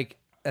that, like,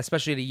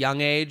 especially at a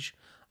young age,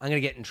 I'm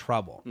going to get in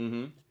trouble.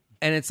 Mm-hmm.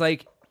 And it's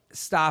like,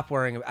 stop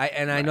worrying.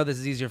 I know this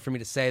is easier for me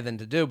to say than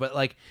to do, but,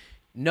 like,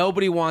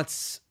 nobody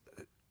wants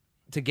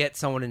to get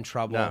someone in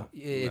trouble.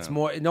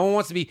 More. No one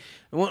wants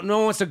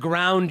to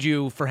ground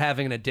you for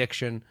having an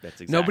addiction.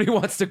 That's exactly. Nobody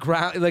wants to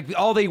ground. Like,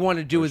 all they want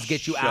to do is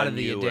get you out of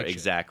the addiction.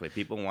 Exactly.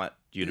 People want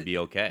you to be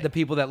okay. The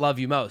people that love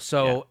you most.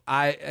 So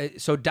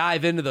so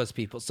dive into those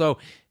people. So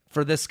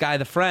for this guy,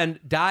 the friend,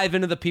 dive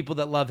into the people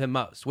that love him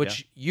most,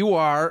 which you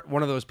are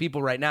one of those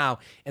people right now.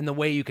 And the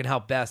way you can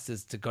help best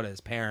is to go to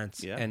his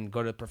parents and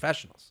go to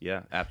professionals.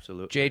 Yeah,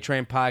 absolutely.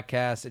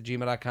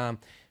 JTrainPodcast@gmail.com.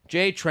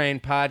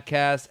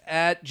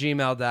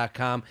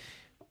 JTrainPodcast@gmail.com.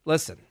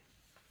 Listen,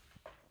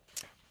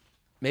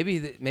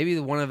 maybe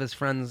one of his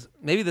friends,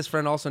 maybe this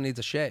friend also needs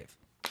a shave.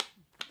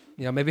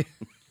 Maybe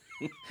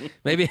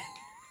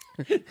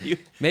you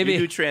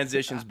do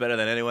transitions better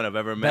than anyone I've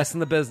ever met. Best in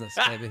the business,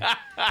 maybe.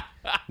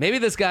 Maybe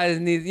this guy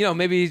needs,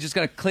 maybe he's just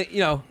got to clean,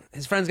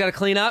 his friend's got to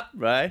clean up.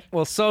 Right.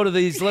 Well, so do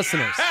these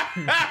listeners.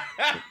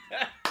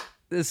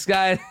 This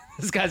guy's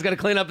got to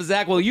clean up his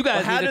act. Well, you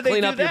guys need to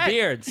clean up your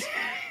beards.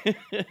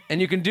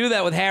 And you can do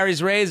that with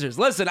Harry's Razors.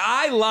 Listen,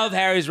 I love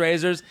Harry's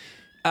Razors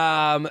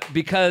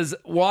because,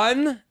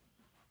 one,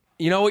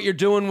 you know what you're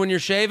doing when you're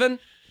shaving?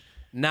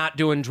 Not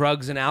doing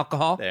drugs and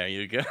alcohol. There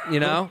you go.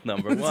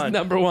 Number one.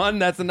 Number one.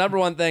 That's the number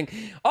one thing.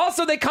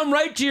 Also, they come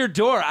right to your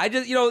door. I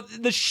just,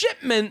 the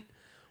shipment,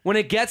 when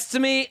it gets to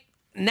me,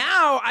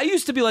 now, I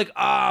used to be like,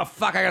 oh,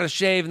 fuck, I got to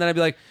shave. And then I'd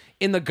be like,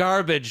 in the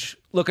garbage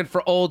looking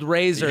for old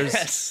razors.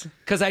 Yes.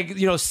 Because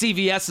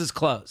CVS is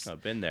closed.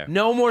 I've been there.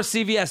 No more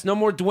CVS, no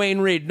more Duane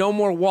Reade, no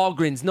more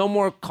Walgreens, no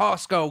more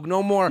Costco,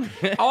 no more.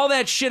 All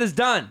that shit is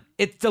done.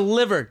 It's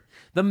delivered.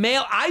 The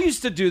mail, I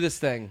used to do this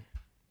thing.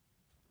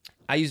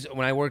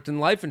 When I worked in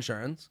life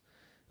insurance,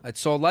 I'd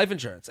sold life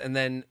insurance. And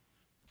then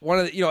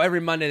every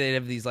Monday they'd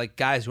have these like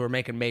guys who are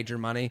making major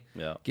money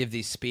give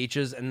these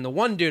speeches. And the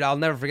one dude, I'll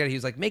never forget, he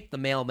was like, make the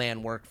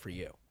mailman work for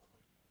you.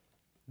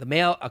 The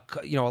mail, a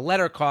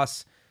letter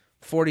costs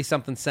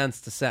 40-something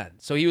cents to send.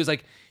 So he was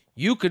like,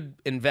 you could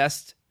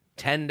invest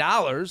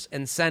 $10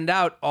 and send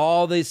out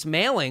all these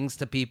mailings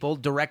to people,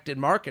 directed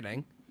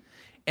marketing.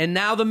 And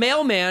now the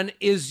mailman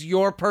is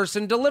your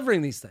person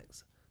delivering these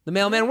things. The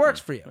mailman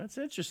works for you. That's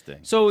interesting.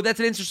 So that's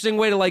an interesting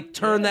way to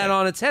turn that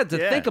on its head, to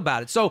think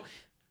about it. So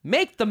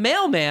make the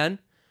mailman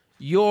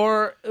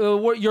your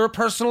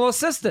personal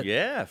assistant.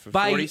 Yeah, for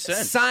by 40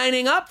 cents.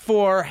 Signing up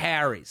for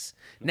Harry's.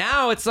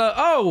 Now it's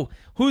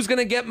who's going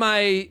to get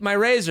my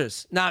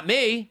razors? Not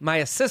me, my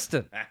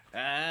assistant,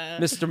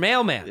 Mr.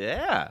 Mailman.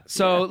 Yeah.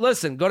 So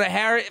listen, go to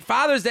Harry.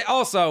 Father's Day.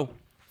 Also,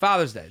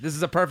 Father's Day. This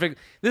is a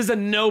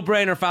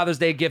no-brainer Father's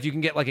Day gift. You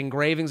can get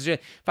engravings.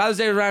 Father's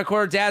Day is around the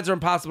corner. Dads are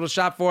impossible to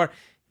shop for.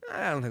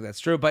 I don't think that's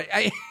true, but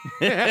I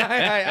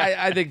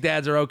think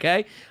dads are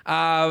okay.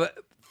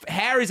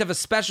 Harry's have a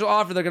special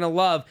offer they're going to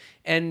love,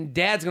 and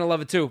Dad's going to love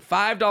it too.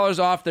 $5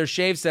 off their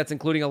shave sets,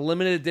 including a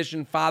limited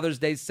edition Father's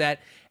Day set.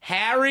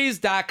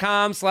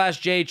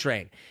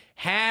 Harrys.com/JTrain.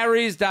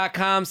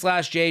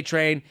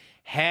 Harrys.com/JTrain.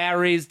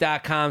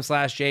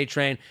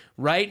 Harrys.com/JTrain.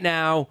 Right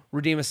now,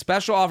 redeem a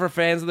special offer for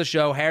fans of the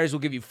show. Harry's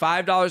will give you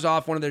 $5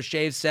 off one of their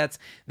shave sets.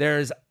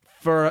 This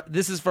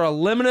is for a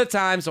limited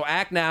time, so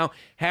act now.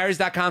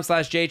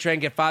 Harrys.com/JTrain.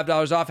 Get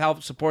 $5 off.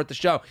 Help support the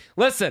show.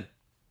 Listen,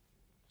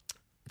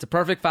 it's a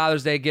perfect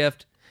Father's Day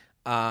gift.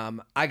 I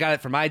got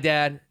it for my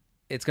dad.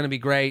 It's going to be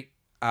great.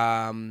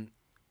 And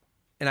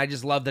I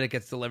just love that it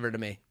gets delivered to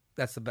me.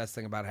 That's the best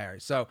thing about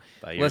Harry. So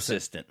by your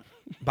assistant.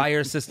 By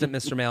your assistant,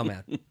 Mr.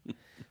 Mailman.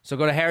 So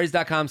go to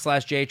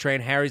harrys.com/JTrain,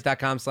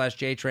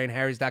 harrys.com/JTrain,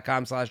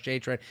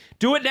 harrys.com/JTrain.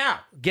 Do it now.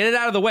 Get it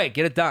out of the way.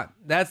 Get it done.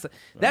 That's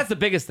the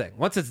biggest thing.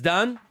 Once it's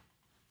done,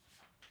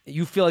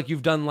 you feel like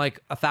you've done like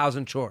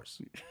 1,000 chores.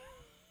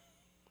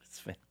 It's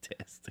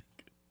fantastic.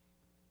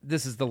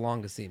 This is the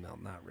longest email.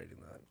 Not reading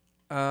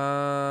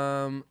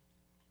that.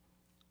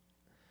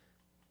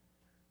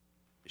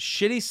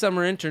 Shitty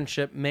summer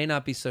internship may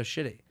not be so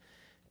shitty.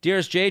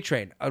 Dearest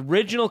J-Train,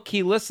 original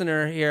key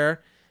listener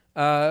here.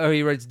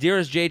 He writes,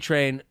 Dearest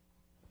J-Train,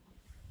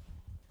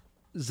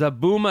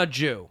 Zabuma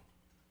Jew.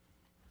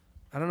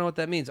 I don't know what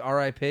that means.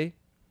 R.I.P.?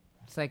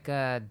 It's like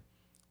a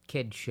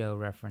kid show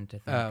reference, I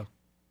think. Oh.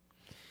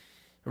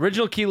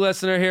 Original key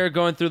listener here,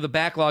 going through the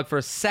backlog for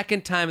a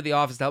second time at the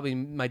office to help me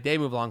my day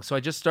move along. So I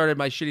just started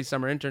my shitty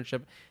summer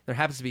internship. There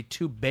happens to be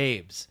 2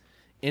 babes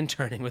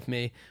interning with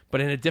me, but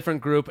in a different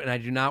group, and I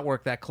do not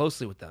work that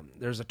closely with them.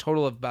 There's a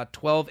total of about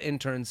 12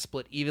 interns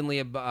split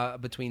evenly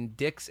between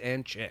dicks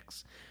and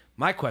chicks.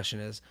 My question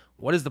is,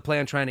 what is the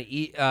plan trying to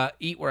eat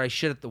where I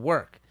shit at the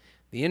work?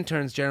 The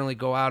interns generally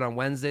go out on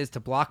Wednesdays to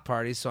block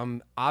parties, so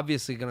I'm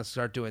obviously going to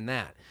start doing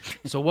that.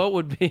 So what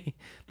would be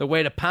the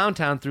way to pound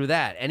town through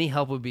that? Any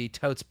help would be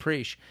totes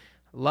preach.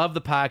 Love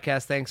the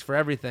podcast. Thanks for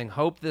everything.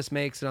 Hope this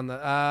makes it on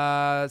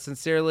the...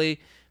 Sincerely...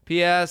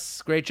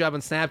 P.S. Great job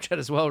on Snapchat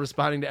as well,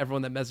 responding to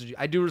everyone that messaged you.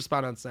 I do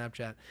respond on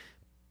Snapchat.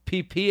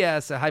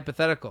 P.P.S. a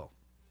hypothetical,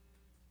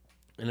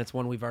 and it's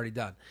one we've already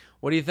done.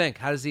 What do you think?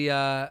 How does he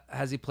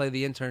play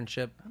the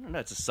internship? I don't know.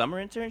 It's a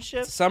summer internship.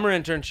 It's a summer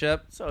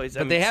internship. So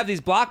but they have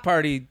these block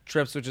party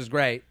trips, which is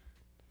great.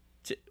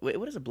 Wait,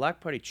 what is a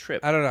block party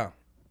trip? I don't know.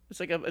 It's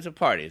like it's a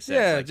party.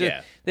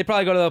 Yeah, They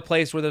probably go to a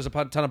place where there's a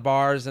ton of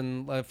bars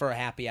and for a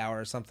happy hour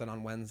or something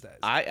on Wednesdays.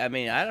 I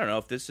mean, I don't know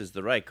if this is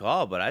the right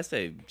call, but I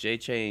say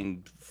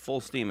J-Chain full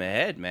steam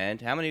ahead, man.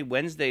 How many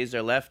Wednesdays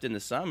are left in the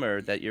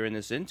summer that you're in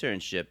this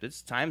internship?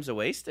 It's time's a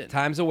wasting.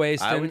 Time's a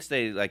wasting. I would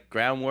say like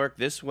groundwork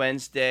this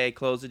Wednesday,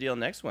 close the deal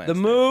next Wednesday. The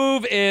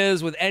move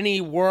is with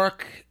any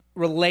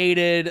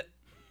work-related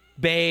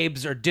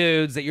babes or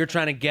dudes that you're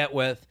trying to get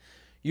with,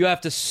 you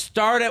have to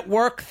start at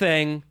work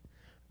thing,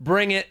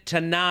 bring it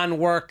to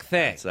non-work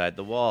thing. Outside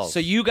the walls.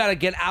 So you got to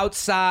get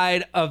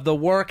outside of the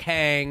work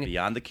hang.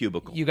 Beyond the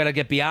cubicle. You got to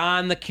get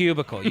beyond the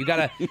cubicle. You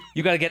got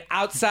to get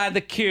outside the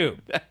cube.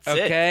 That's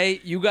okay?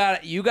 it. You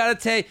got to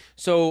take,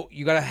 so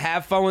you got to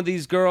have fun with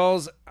these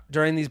girls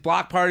during these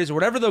block parties or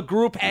whatever the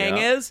group hang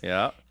is.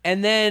 Yeah.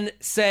 And then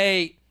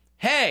say,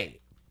 "Hey,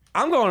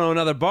 I'm going to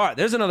another bar.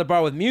 There's another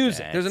bar with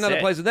music. There's another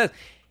place with this."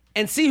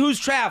 And see who's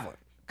traveling.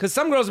 Because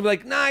some girls will be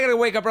like, "Nah, I got to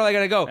wake up early. I got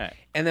to go." Right.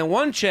 And then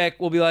one chick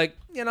will be like,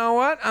 "You know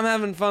what? I'm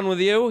having fun with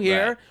you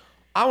here. Right.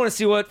 I want to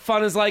see what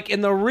fun is like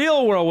in the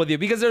real world with you."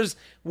 Because there's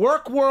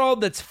work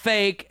world that's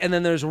fake, and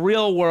then there's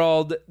real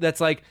world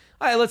that's like,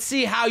 all right, let's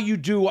see how you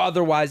do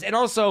otherwise. And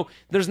also,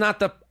 there's not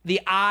the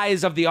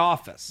eyes of the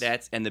office.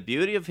 And the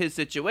beauty of his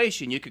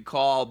situation, you could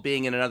call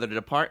being in another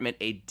department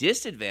a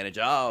disadvantage.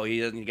 Oh, he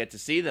doesn't get to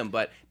see them,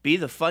 but be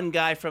the fun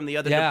guy from the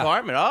other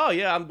department. Oh,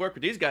 yeah, I'm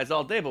working with these guys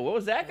all day, but what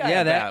was that guy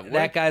about?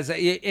 that guy's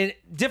in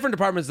different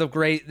departments of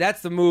great.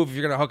 That's the move if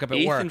you're going to hook up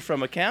at work. Ethan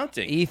from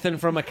accounting.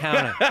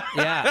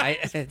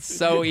 It's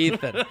so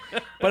Ethan.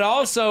 But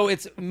also,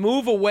 it's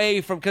move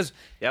away from, because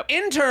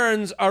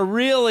interns are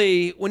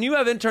really, when you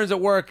have interns at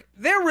work,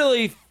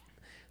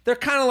 they're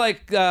kind of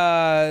like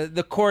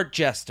the court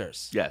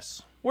jesters.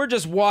 Yes. We're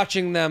just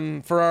watching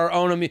them for our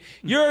own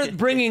You're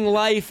bringing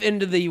life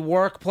into the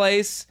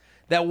workplace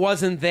that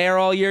wasn't there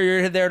all year.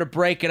 You're there to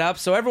break it up.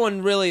 So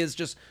everyone really is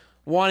just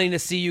wanting to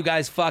see you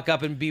guys fuck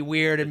up and be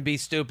weird and be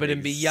stupid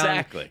and be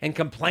young and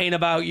complain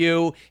about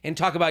you and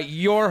talk about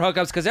your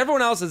hookups because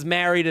everyone else is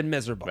married and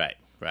miserable. Right.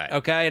 Right.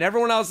 Okay, and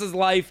everyone else's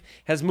life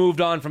has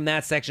moved on from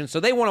that section, so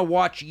they want to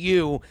watch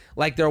you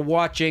like they're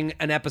watching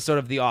an episode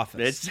of The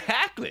Office.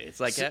 Exactly. It's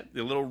like a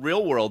little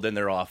real world in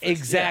their office.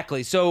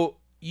 Exactly. Yeah. So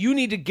you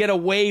need to get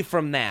away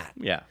from that.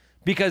 Yeah.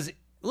 Because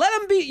let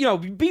them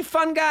be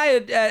fun guy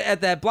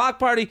at that block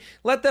party.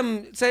 Let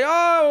them say,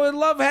 "Oh, I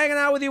love hanging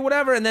out with you,"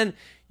 whatever, and then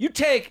you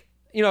take,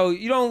 you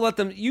don't let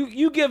them.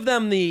 You give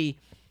them the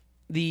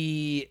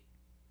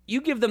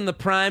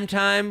prime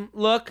time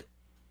look.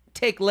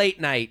 Take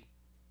late night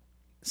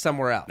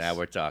somewhere else. Now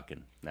we're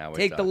talking.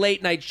 Take the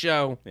late night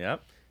show.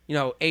 Yep.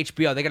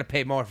 HBO. They got to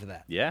pay more for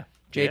that. Yeah.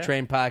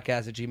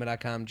 JTrainPodcast at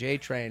gmail.com.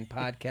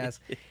 JTrainPodcast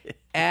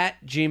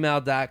at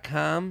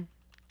gmail.com.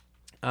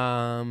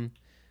 I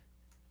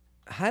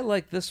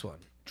like this one.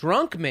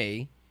 Drunk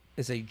Me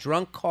is a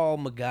drunk call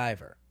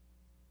MacGyver.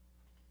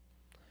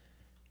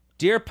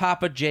 Dear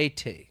Papa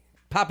JT,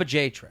 Papa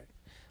J Train,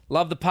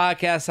 love the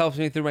podcast. Helps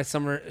me through my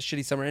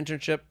shitty summer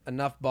internship.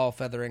 Enough ball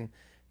feathering.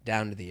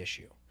 Down to the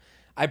issue.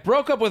 I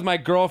broke up with my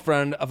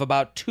girlfriend of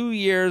about 2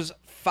 years,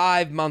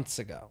 5 months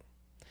ago.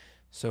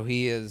 So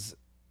he is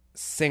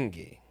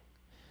singy.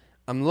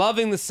 I'm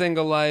loving the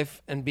single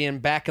life and being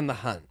back in the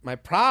hunt. My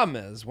problem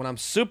is when I'm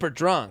super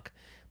drunk,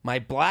 my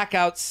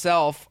blackout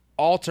self,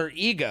 alter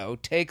ego,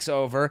 takes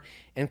over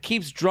and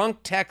keeps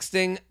drunk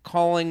texting,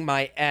 calling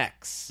my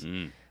ex.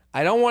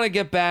 I don't want to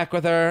get back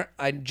with her.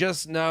 I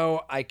just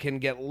know I can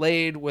get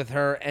laid with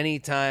her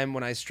anytime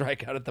when I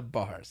strike out at the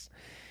bars.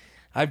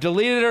 I've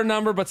deleted her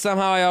number, but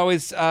somehow I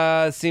always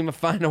seem to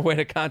find a way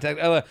to contact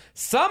her.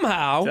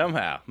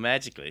 Somehow,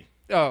 magically.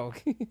 Oh,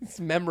 he's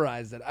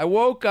memorized it. I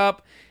woke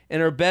up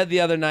in her bed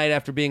the other night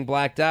after being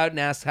blacked out and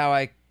asked how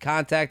I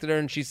contacted her,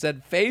 and she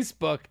said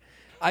Facebook.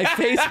 I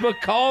Facebook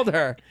called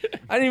her.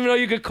 I didn't even know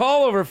you could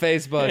call over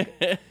Facebook.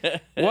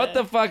 What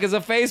the fuck is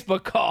a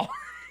Facebook call?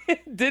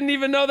 Didn't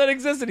even know that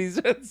existed. He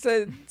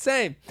said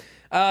same.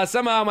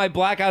 Somehow my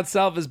blackout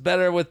self is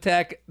better with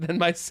tech than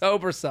my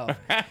sober self.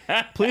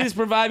 Please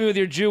provide me with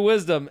your Jew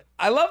wisdom.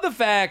 I love the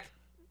fact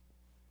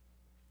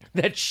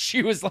that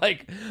she was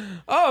like,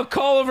 oh,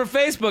 call over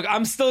Facebook.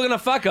 I'm still going to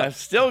fuck up.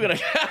 Isn't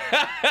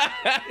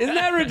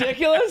that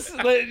ridiculous?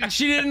 Like,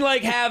 she didn't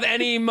like have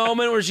any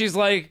moment where she's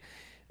like,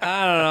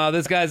 I don't know,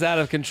 this guy's out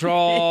of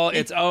control.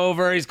 It's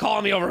over. He's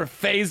calling me over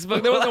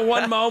Facebook. There wasn't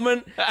one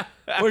moment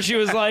where she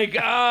was like,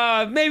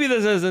 maybe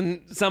this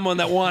isn't someone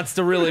that wants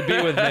to really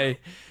be with me.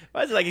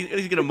 Why is it like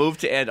he's going to move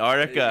to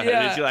Antarctica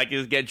and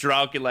he'll get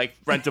drunk and like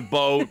rent a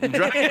boat and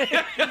drive?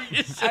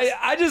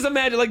 I just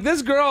imagine like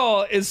this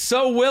girl is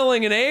so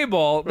willing and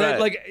able that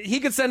like he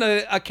could send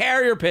a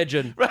carrier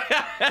pigeon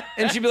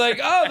and she'd be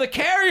like, oh, the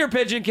carrier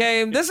pigeon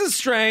came. This is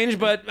strange,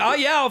 but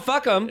I'll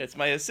fuck him. It's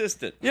my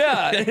assistant.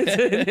 Yeah,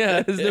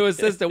 his new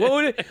assistant.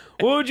 What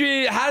would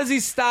you? How does he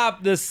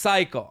stop this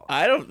cycle?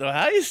 I don't know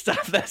how you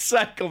stop that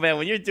cycle, man.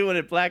 When you're doing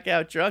it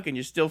blackout drunk and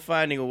you're still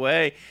finding a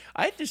way,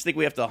 I just think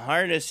we have to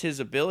harness his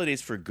abilities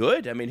for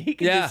good. I mean, he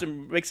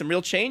can make some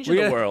real change in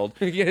the world.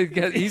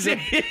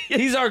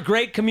 He's our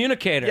great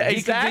communicator. Yeah,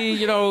 exactly.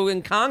 He could be,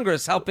 in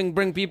Congress helping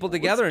bring people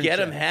together. Let's get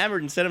him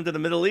hammered and send him to the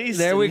Middle East.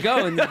 There we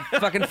go, and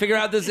fucking figure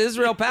out this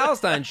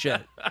Israel-Palestine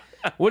shit.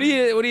 What do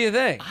you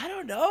think? I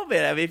don't know,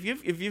 man. I mean,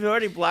 if you've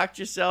already blocked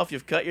yourself,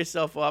 you've cut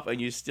yourself off, and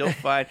you still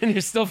find and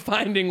you're still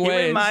finding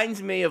ways. It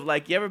reminds me of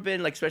like you ever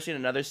been like especially in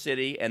another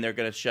city and they're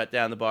gonna shut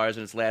down the bars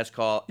and it's last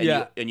call.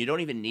 And you don't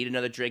even need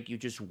another drink. You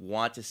just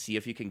want to see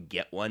if you can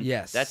get one.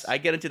 Yes. I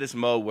get into this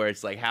mode where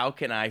it's like, how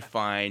can I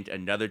find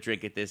another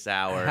drink at this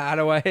hour? How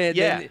do I?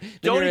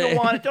 Don't even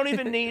want it. Don't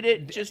even need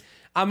it. Just.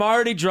 I'm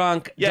already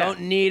drunk. Yeah.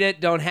 Don't need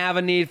it. Don't have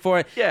a need for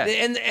it. Yeah.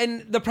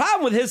 And the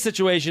problem with his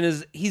situation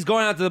is he's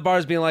going out to the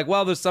bars being like,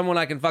 well, there's someone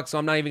I can fuck, so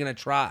I'm not even going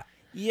to try.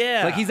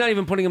 Yeah. Like, he's not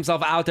even putting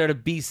himself out there to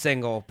be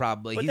single,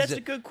 probably. But that's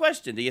a good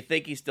question. Do you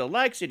think he still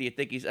likes it? Do you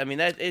think he's... I mean,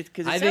 that is...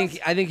 I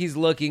think he's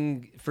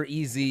looking for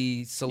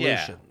easy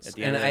solutions. Yeah. At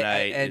the end of the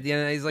night... At the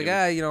end, he's like,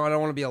 I don't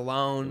want to be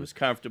alone. It was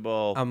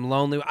comfortable. I'm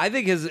lonely. I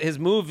think his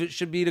move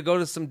should be to go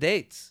to some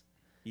dates.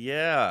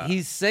 Yeah.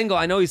 He's single.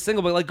 I know he's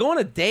single, but, like, go on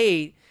a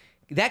date...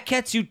 That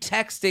gets you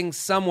texting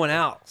someone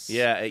else.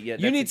 Yeah.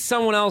 You need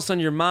someone else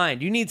on your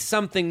mind. You need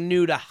something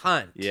new to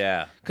hunt.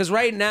 Yeah. Because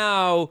right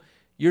now,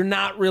 you're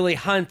not really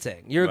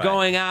hunting. You're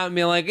going out and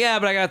being like, yeah,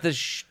 but I got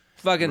this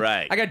fucking...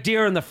 I got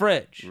deer in the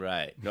fridge.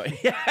 Right. No.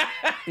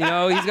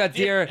 He's got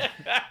deer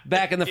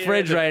back in the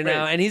fridge right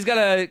now, and he's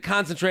got to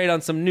concentrate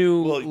on some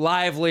new,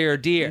 livelier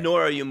deer.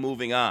 Nor are you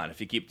moving on.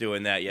 If you keep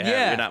doing that, you're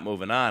not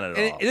moving on at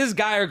all. This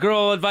guy or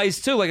girl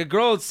advice, too. Like a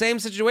girl, same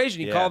situation.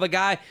 You call the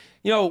guy...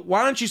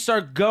 why don't you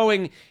start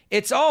going?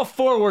 It's all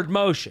forward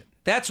motion.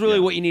 That's really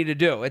what you need to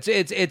do.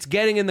 It's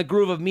getting in the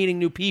groove of meeting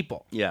new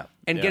people. Yeah.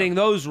 And getting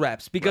those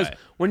reps. Because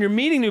when you're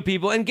meeting new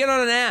people, and get on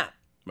an app.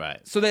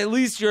 Right. So that at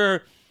least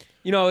you're,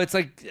 it's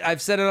like,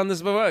 I've said it on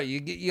this before.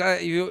 You got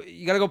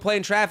to go play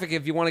in traffic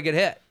if you want to get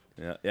hit.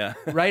 Yeah.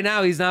 Right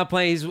now, he's not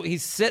playing.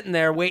 He's sitting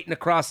there waiting to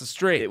cross the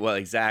street. Well,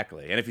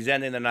 exactly. And if he's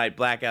ending the night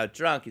blackout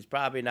drunk, he's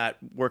probably not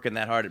working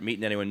that hard at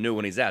meeting anyone new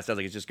when he's out. Sounds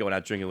like he's just going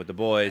out drinking with the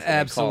boys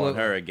and calling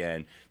her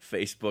again,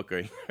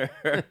 Facebookering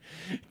her,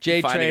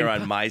 finding her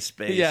on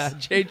MySpace. Yeah,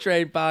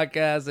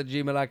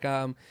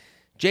 jtrainpodcast@gmail.com.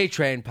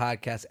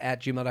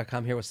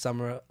 jtrainpodcast@gmail.com. Here with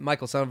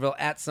Michael Somerville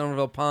at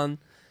Somerville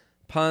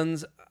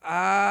Puns.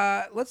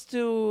 Let's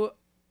do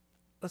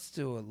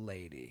a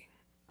lady,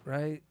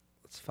 right?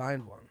 Let's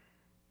find one.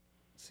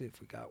 See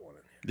if we got one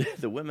in here.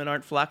 The women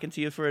aren't flocking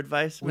to you for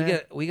advice, man?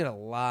 We get a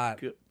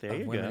lot of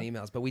women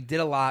emails, but we did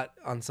a lot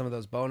on some of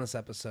those bonus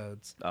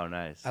episodes. Oh,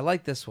 nice. I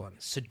like this one.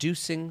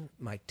 Seducing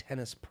my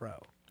tennis pro.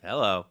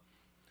 Hello.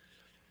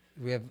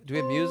 Do we have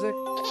music?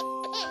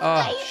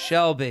 Oh,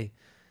 Shelby.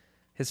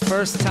 His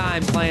first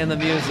time playing the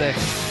music.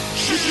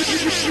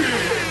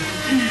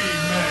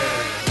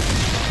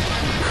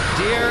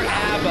 Dear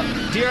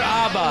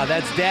Abba,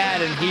 that's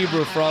dad in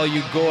Hebrew for all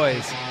you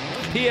goys.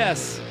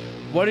 P.S.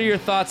 What are your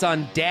thoughts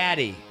on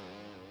Daddy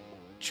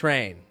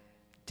Train?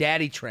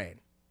 Daddy Train.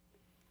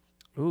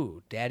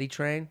 Ooh, Daddy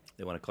Train?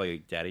 They want to call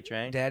you Daddy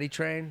Train? Daddy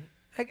Train?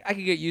 I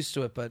could get used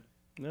to it, but...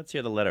 Let's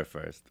hear the letter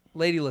first.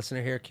 Lady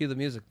listener here, cue the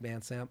music,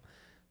 man, Sam.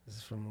 This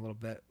is from a little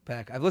bit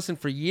back. I've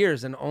listened for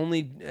years, and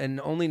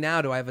only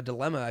now do I have a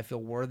dilemma I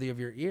feel worthy of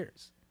your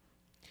ears.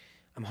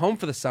 I'm home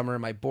for the summer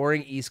in my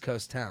boring East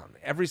Coast town.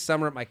 Every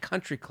summer at my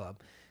country club.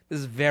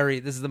 This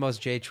is the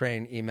most J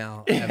Train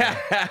email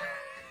ever.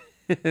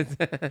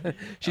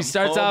 She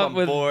starts out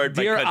with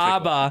Dear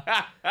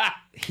Abba,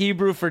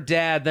 Hebrew for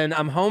dad. Then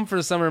I'm home for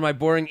the summer in my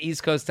boring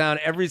East Coast town.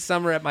 Every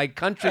summer at my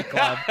country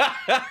club,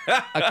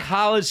 a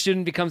college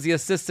student becomes the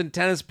assistant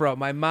tennis pro.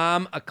 My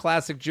mom, a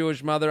classic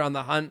Jewish mother on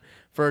the hunt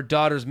for her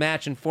daughter's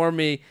match, informed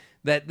me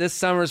that this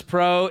summer's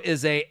pro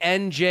is a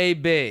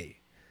NJB.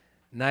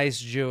 Nice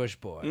Jewish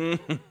boy.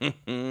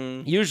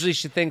 Usually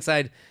she thinks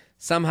I'd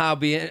somehow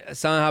be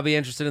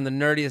interested in the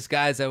nerdiest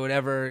guys I would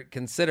ever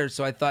consider,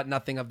 so I thought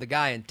nothing of the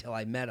guy until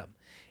I met him.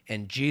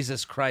 And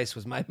Jesus Christ,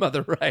 was my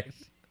mother right.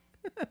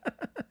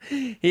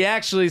 He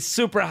actually is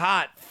super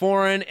hot,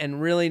 foreign,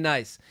 and really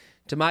nice.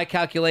 To my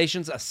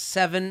calculations, a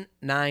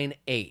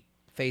 798.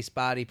 Face,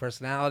 body,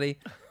 personality,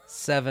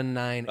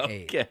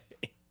 798. Okay.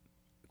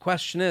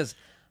 Question is,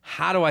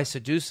 how do I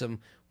seduce him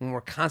when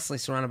we're constantly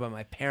surrounded by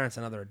my parents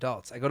and other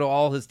adults? I go to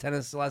all his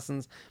tennis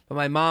lessons, but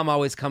my mom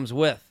always comes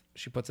with.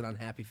 She puts an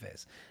unhappy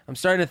face. I'm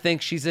starting to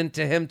think she's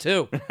into him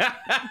too.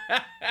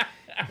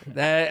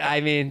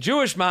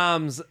 Jewish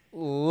moms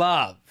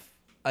love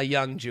a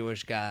young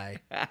Jewish guy.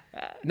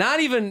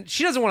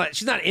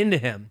 She's not into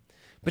him,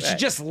 but she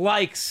just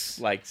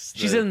likes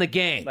she's in the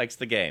game. Likes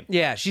the game.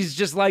 Yeah, she's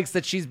just likes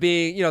that she's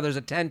being, there's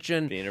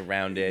attention. Being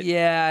around it.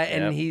 Yeah,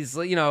 and he's,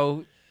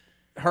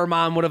 her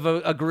mom would have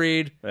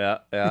agreed. Yeah,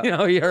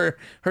 yeah.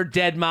 Her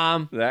dead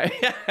mom would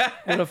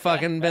have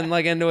fucking been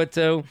into it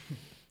too.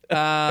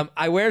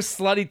 I wear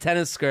slutty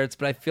tennis skirts,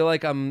 but I feel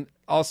like I'm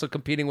also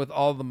competing with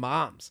all the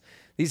moms.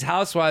 These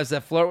housewives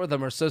that flirt with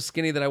them are so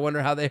skinny that I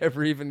wonder how they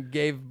ever even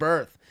gave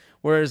birth.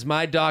 Whereas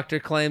my doctor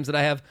claims that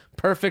I have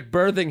perfect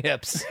birthing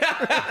hips.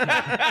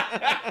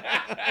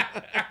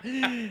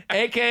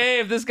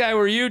 AKA, if this guy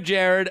were you,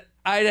 Jared,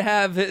 I'd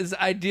have his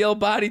ideal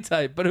body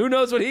type, but who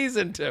knows what he's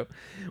into.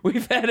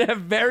 We've had to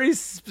have very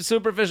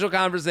superficial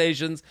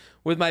conversations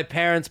with my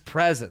parents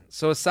present.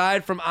 So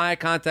aside from eye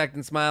contact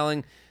and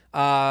smiling,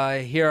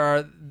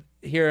 here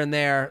and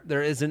there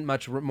isn't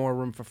much more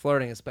room for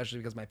flirting, especially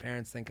because my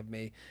parents think of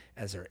me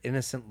as their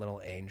innocent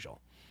little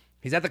angel.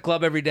 He's at the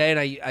club every day, and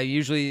I'm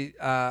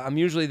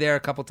usually there a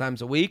couple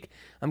times a week.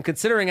 I'm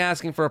considering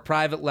asking for a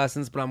private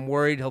lessons, but I'm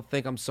worried he'll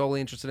think I'm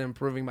solely interested in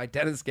improving my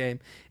tennis game,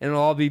 and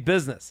it'll all be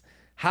business.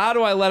 How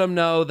do I let him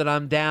know that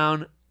I'm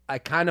down? I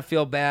kind of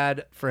feel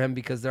bad for him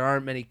because there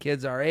aren't many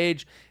kids our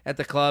age at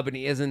the club, and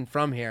he isn't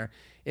from here.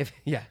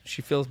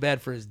 She feels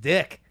bad for his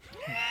dick.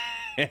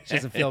 She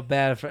doesn't feel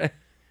bad for.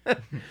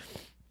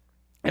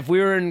 If we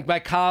were in my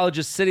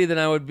college's city, then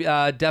I would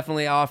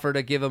definitely offer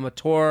to give him a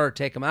tour or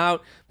take him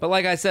out. But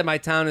like I said, my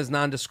town is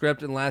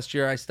nondescript, and last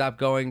year I stopped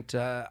going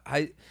to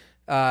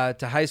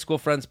high school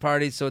friends'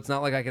 parties, so it's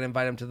not like I can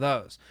invite him to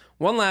those.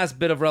 One last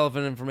bit of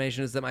relevant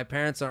information is that my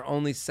parents are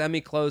only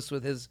semi-close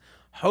with his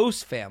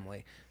host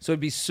family, so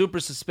it'd be super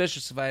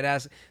suspicious if I'd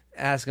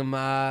ask them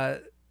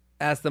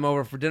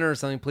over for dinner or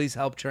something. Please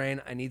help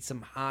train. I need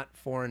some hot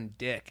foreign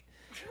dick.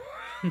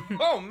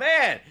 Oh,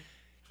 man.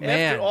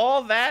 After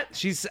all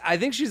that? I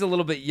think she's a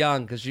little bit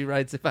young because she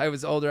writes, if I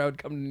was older, I would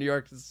come to New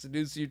York to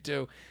seduce you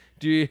too.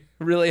 Do you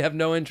really have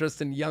no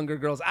interest in younger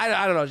girls?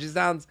 I don't know. She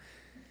sounds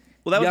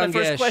Well, that was youngish.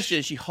 my first question.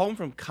 Is she home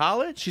from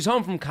college? She's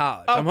home from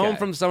college. Okay. I'm home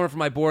from summer from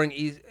my boring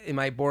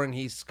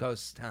East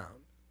Coast town.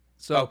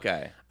 So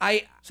okay.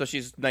 So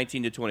she's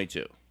 19 to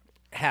 22.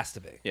 Has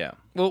to be. Yeah.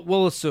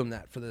 We'll assume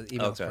that for the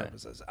email's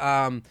purposes.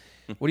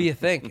 What do you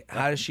think?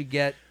 How does she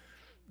get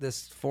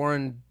this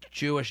foreign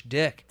Jewish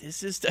dick?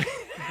 This is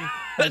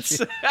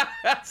that's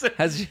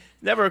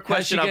never a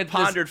question I've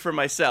pondered for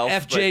myself.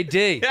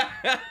 FJD.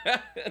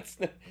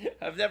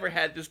 I've never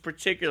had this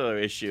particular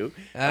issue.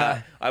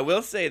 I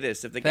will say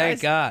this: if the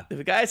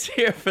guy's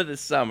here for the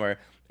summer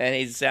and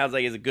he sounds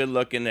like he's a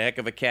good-looking, a heck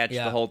of a catch,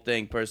 the whole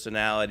thing,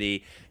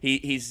 personality,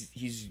 he's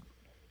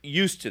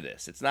used to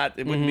this. It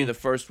wouldn't be the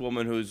first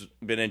woman who's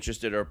been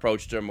interested or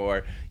approached him,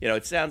 or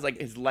it sounds like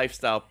his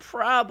lifestyle.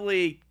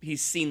 Probably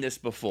he's seen this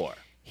before.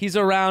 He's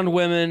around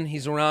women.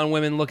 He's around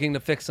women looking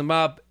to fix him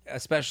up,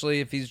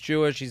 especially if he's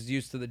Jewish. He's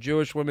used to the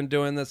Jewish women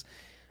doing this.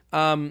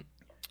 But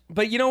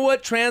you know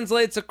what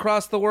translates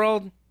across the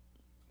world?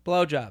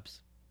 Blowjobs.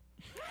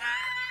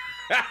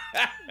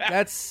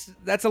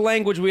 That's a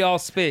language we all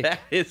speak. That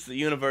is the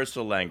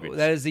universal language.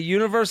 That is the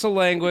universal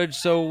language.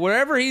 So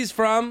wherever he's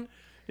from,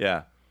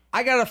 yeah,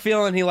 I got a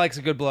feeling he likes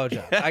a good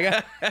blowjob. I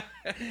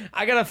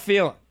got a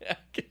feeling.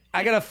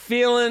 I got a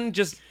feeling.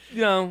 Just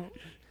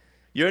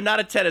You're not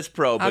a tennis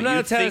pro, but I'm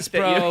not a tennis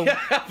pro.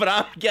 But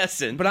I'm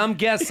guessing.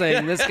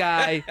 This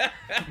guy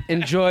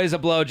enjoys a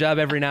blowjob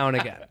every now and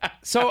again.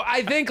 So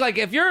I think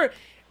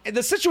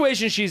the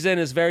situation she's in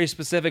is very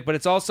specific, but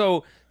it's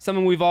also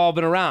something we've all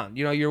been around.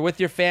 You're with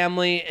your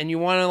family and you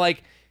want to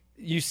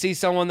you see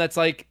someone that's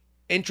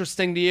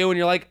interesting to you, and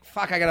you're like,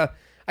 fuck, I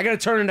gotta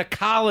turn into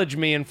college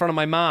me in front of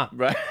my mom.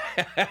 Right.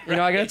 I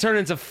gotta turn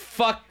into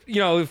fuck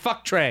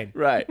train.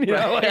 Right.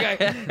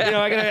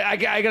 I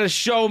gotta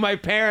show my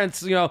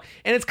parents, and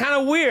it's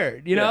kind of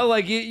weird,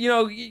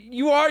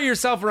 you are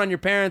yourself around your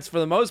parents for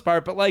the most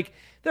part, but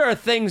there are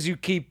things you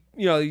keep,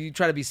 you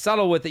try to be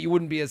subtle with that you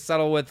wouldn't be as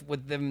subtle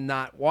with them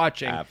not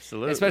watching.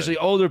 Absolutely. Especially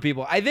older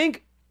people. I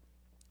think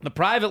The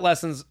private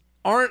lessons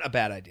aren't a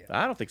bad idea.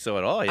 I don't think so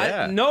at all.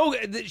 Yeah. No,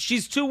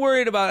 she's too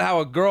worried about how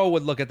a girl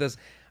would look at this.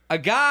 A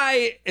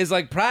guy is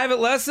like, private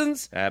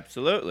lessons?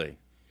 Absolutely.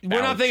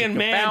 We're not thinking,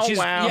 man,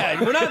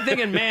 we're not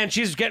thinking, man,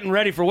 she's getting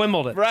ready for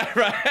Wimbledon.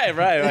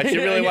 Right. She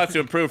really wants to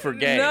improve her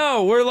game.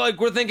 No,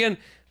 we're thinking,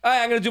 all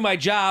right, I'm going to do my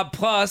job,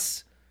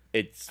 plus,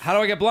 it's how do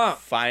I get blown?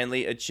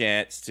 Finally a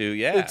chance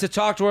to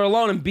talk to her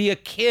alone and be a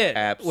kid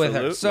Absolutely.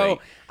 with her. So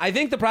I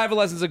think the private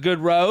lesson's a good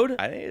road.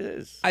 I think it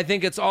is. I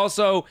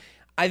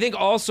think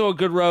also a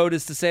good road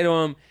is to say to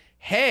him,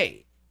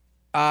 hey,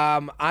 I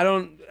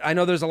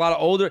know there's a lot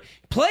of older.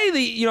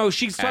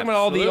 She's talking about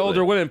all the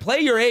older women. Play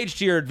your age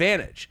to your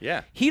advantage.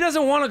 Yeah. He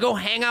doesn't want to go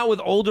hang out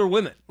with older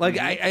women. Like,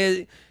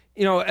 I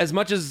as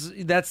much as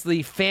that's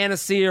the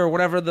fantasy or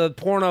whatever the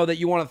porno that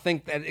you want to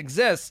think that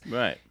exists.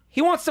 Right.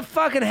 He wants to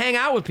fucking hang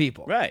out with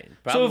people. Right.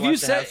 So if you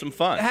said,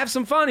 have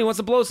some fun. He wants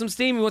to blow some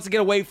steam. He wants to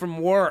get away from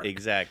work.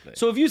 Exactly.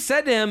 So if you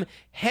said to him,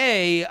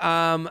 hey,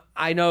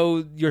 I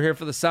know you're here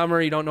for the summer.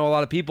 You don't know a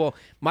lot of people.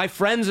 My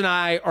friends and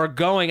I are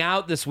going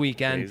out this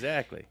weekend.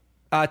 Exactly.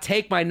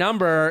 Take my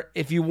number.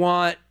 If you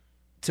want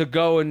to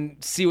go and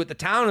see what the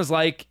town is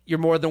like, you're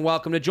more than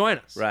welcome to join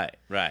us.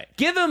 Right.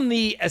 Give him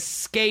the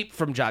escape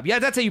from job. Yeah,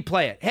 that's how you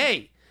play it.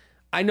 Hey,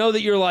 I know that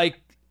you're like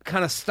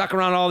kind of stuck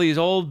around all these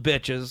old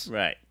bitches.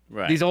 Right.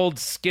 These old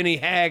skinny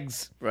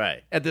hags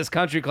at this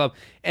country club.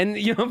 And,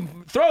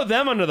 throw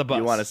them under the bus.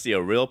 You want to see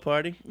a real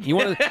party? You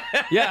want to,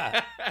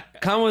 yeah.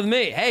 Come with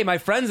me. Hey, my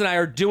friends and I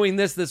are doing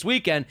this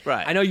weekend.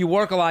 Right. I know you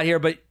work a lot here,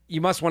 but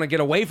you must want to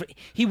get away from.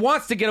 He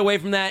wants to get away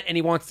from that, and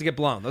he wants to get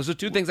blown. Those are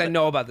two things I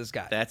know about this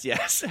guy. That's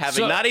yes.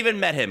 Having not even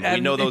met him,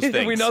 we know those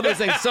things. We know those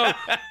things. So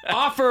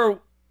offer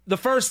the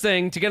first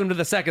thing to get him to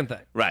the second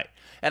thing. Right.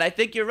 And I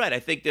think you're right.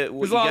 I think that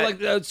it's a lot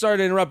like. Sorry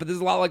to interrupt, but this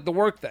is a lot like the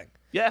work thing.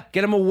 Yeah.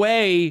 Get him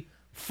away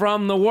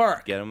from the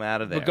work. Get them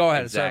out of there. But go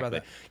ahead. Exactly. Sorry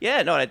about that.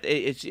 Yeah, no,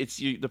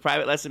 the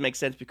private lesson makes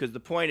sense because the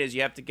point is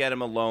you have to get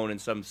him alone in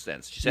some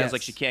sense. She sounds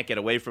like she can't get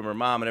away from her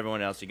mom and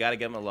everyone else. You got to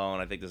get him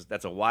alone. I think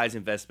that's a wise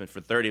investment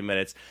for 30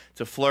 minutes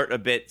to flirt a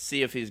bit,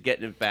 see if he's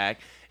getting it back.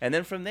 And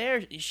then from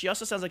there, she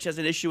also sounds like she has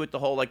an issue with the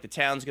whole, like, the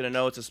town's going to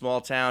know it's a small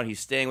town. He's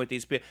staying with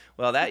these people.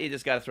 Well, that you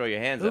just got to throw your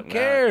hands up. Who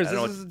cares?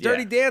 This is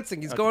dirty dancing.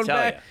 He's going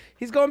back.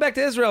 He's going back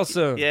to Israel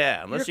soon.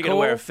 Yeah, unless you're going to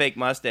wear a fake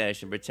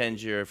mustache and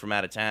pretend you're from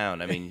out of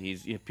town. I mean,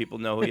 people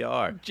know who you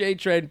are.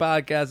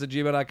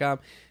 JTrainPodcast@gmail.com.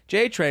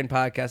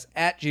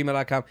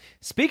 JTrainPodcast@gmail.com.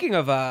 Speaking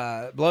of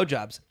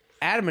blowjobs,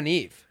 Adam and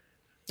Eve.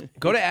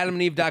 Go to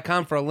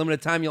adamandeve.com for a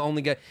limited time. You'll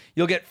get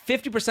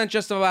 50%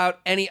 just about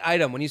any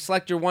item. When you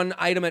select your one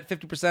item at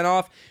 50%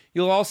 off,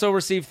 you'll also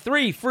receive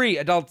 3 free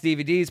adult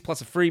DVDs plus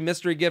a free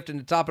mystery gift.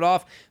 And to top it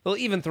off, they'll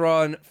even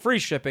throw in free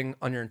shipping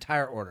on your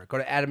entire order. Go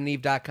to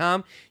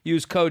adamandeve.com.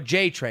 Use code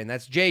JTRAIN.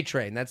 That's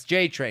JTRAIN. That's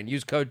JTRAIN.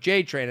 Use code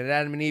JTRAIN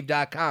at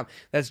adamandeve.com.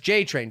 That's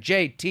JTRAIN.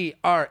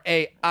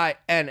 JTRAIN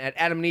at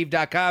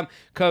adamandeve.com.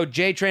 Code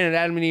JTRAIN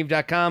at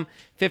adamandeve.com.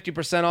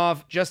 50%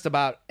 off just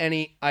about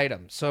any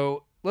item.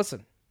 So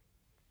listen.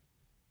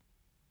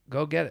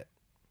 Go get it.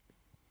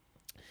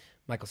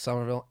 Michael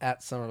Somerville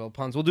at Somerville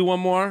Puns. We'll do one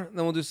more,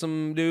 then we'll do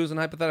some news and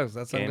hypotheticals.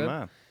 That sound good?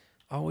 On.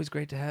 Always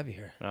great to have you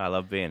here. Oh, I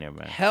love being here,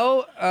 man.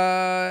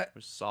 We're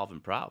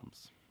solving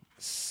problems.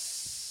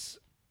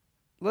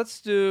 Let's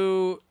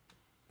do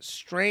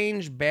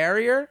strange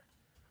barrier,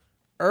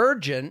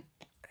 urgent,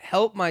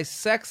 help my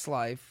sex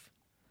life,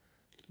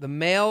 the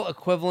male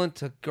equivalent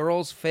to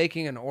girls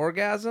faking an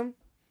orgasm.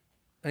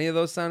 Any of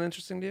those sound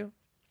interesting to you?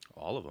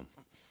 All of them.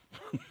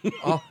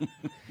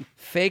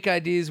 Fake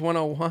IDs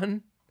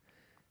 101.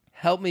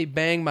 Help me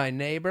bang my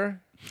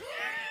neighbor.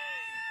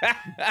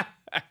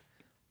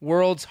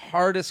 World's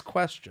hardest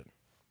question.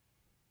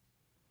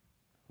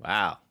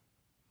 Wow.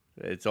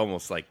 It's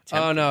almost like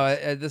tempting. Oh,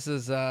 no. This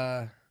is it's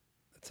a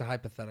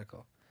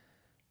hypothetical.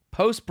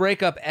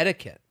 Post-breakup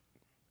etiquette.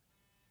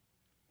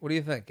 What do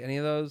you think? Any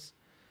of those?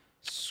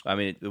 I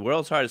mean, the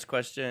world's hardest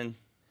question,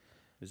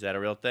 is that a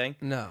real thing?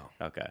 No.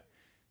 Okay.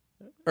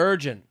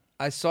 Urgent.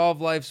 I solve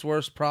life's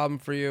worst problem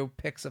for you.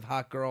 Pics of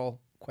hot girl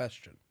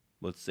question.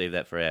 Let's save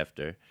that for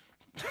after.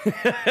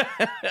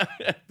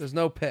 There's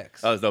no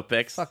pics. Oh, there's no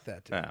pics? Fuck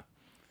that, dude. Oh.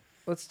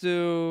 Let's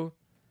do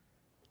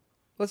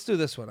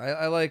this one.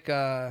 I like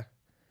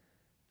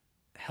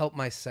help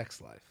my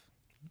sex life.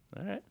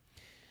 All right.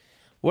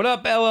 What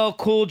up, LL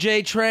Cool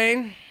J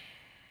Train?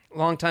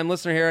 Long-time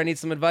listener here. I need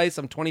some advice.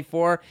 I'm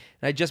 24,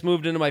 and I just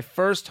moved into my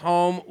first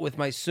home with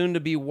my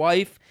soon-to-be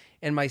wife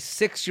and my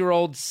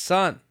 6-year-old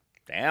son.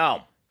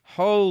 Damn.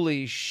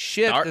 Holy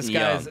shit, Starting this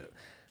guy's young.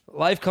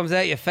 Life comes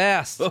at you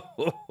fast.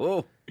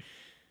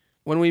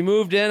 When we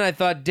moved in, I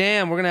thought,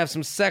 damn, we're going to have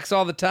some sex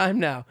all the time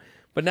now.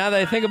 But now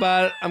that I think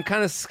about it, I'm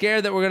kind of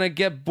scared that we're going to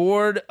get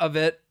bored of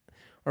it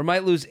or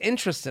might lose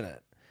interest in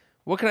it.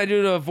 What can I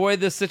do to avoid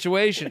this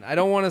situation? I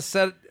don't want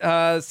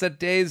to set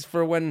days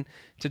for when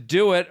to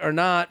do it or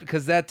not,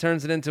 because that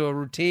turns it into a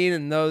routine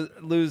and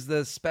lose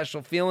the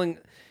special feeling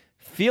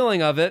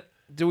of it.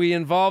 Do we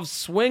involve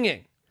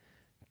swinging?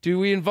 Do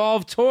we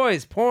involve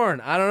toys, porn?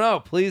 I don't know.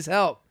 Please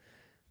help.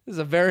 This is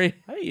a very...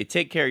 Hey, you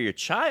take care of your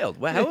child.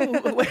 Wow,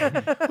 who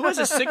has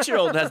a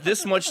 6-year-old has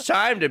this much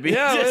time to be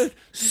just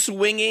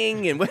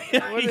swinging? And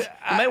you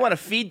might want to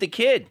feed the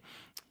kid.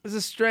 This is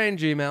a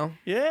strange email.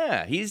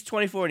 Yeah, he's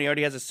 24 and he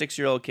already has a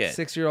 6-year-old kid.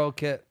 6-year-old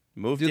kid.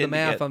 Moved Do the in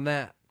math on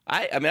that.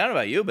 I mean, I don't know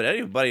about you, but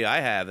anybody I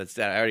have that's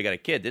I already got a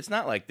kid, it's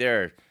not like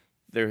they're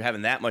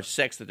having that much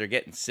sex that they're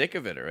getting sick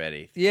of it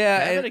already. Yeah.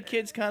 Having a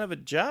kid's kind of a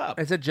job.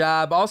 It's a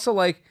job. Also,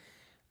 like,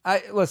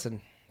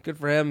 listen, good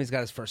for him. He's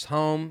got his first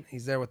home.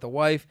 He's there with the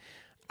wife.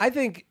 I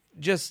think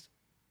just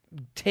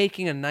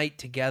taking a night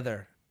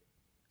together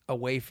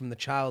away from the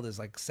child is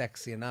like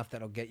sexy enough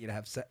that'll get you to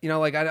have sex. You know,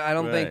 like I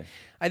don't think,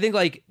 I think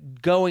like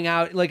going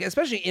out, like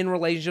especially in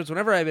relationships,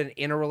 whenever I've been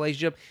in a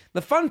relationship,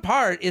 the fun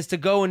part is to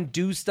go and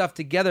do stuff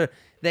together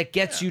that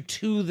gets you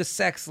to the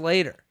sex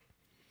later.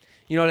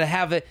 You know, to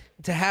have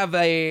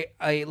a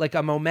like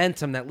a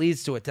momentum that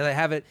leads to it, to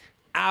have it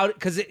out,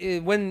 because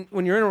when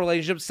you're in a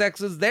relationship,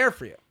 sex is there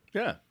for you.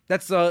 Yeah.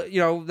 That's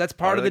that's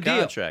part of the deal.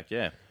 Contract,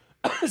 yeah.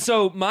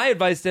 So my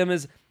advice to him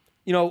is,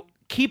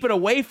 keep it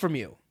away from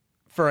you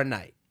for a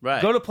night. Right.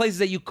 Go to places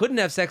that you couldn't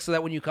have sex so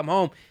that when you come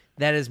home,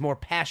 that is more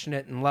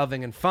passionate and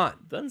loving and fun.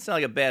 Doesn't sound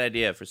like a bad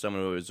idea for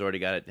someone who has already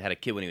had a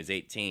kid when he was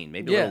 18.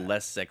 Maybe a little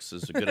less sex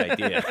is a good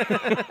idea.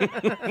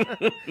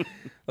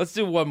 Let's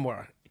do one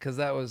more, because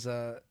that was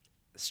a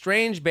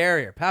strange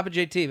barrier. Papa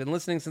JT, been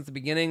listening since the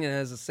beginning, and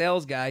as a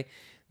sales guy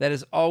that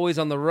is always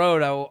on the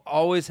road, I will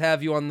always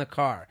have you on the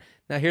car.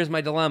 Now, here's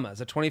my dilemma.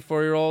 As a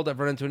 24-year-old, I've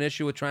run into an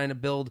issue with trying to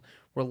build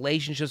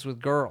relationships with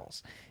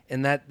girls,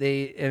 and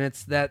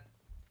it's that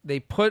they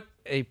put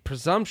a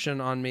presumption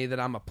on me that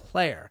I'm a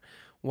player.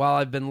 While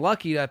I've been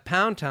lucky at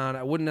Pound Town,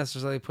 I wouldn't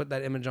necessarily put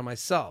that image on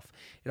myself.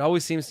 It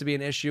always seems to be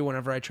an issue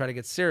whenever I try to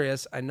get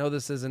serious. I know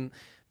this isn't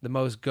the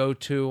most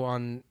go-to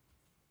on,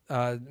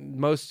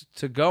 most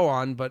to go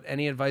on, but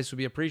any advice would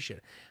be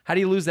appreciated. How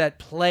do you lose that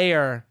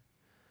player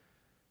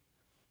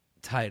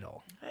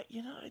title?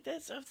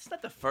 It's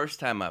not the first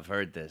time I've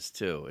heard this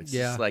too. It's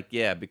Yeah. just like,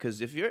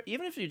 because even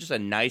if you're just a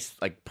nice,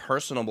 like,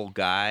 personable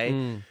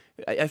guy,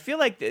 I feel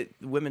like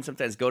women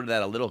sometimes go to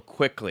that a little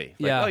quickly.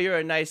 Like, oh, you're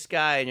a nice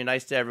guy and you're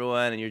nice to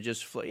everyone and you're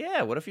just,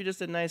 what if you're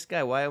just a nice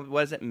guy? Why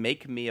does it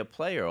make me a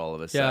player all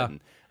of a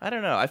sudden? I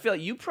don't know. I feel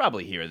like you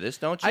probably hear this,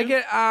 don't you? I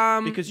get,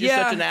 because you're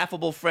such an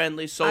affable,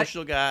 friendly,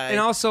 social guy. And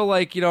also,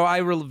 like, I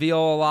reveal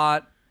a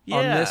lot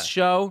on this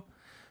show.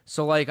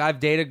 So, like, I've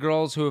dated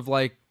girls who have,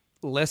 like,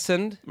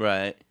 listened.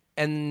 Right.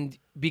 And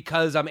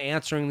because I'm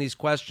answering these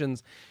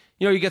questions,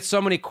 you get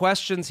so many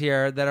questions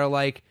here that are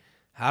like,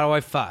 how do I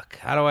fuck?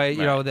 How do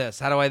I, this?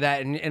 How do I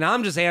that? And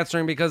I'm just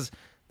answering because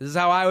this is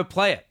how I would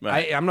play it.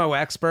 Right. I'm no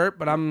expert,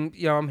 but I'm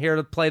here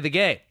to play the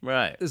game.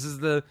 Right. This is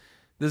the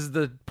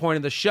point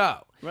of the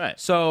show. Right.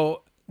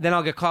 So then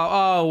I'll get called,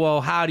 oh,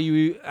 well, how do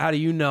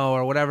you know,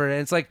 or whatever.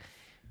 And it's like,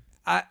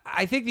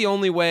 I think the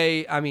only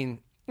way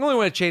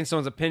to change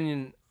someone's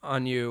opinion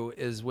on you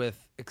is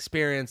with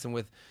experience and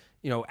with,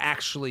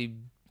 actually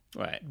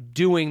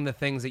doing the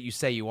things that you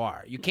say you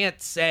are. You can't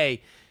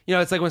say,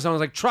 it's like when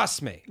someone's like,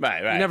 trust me.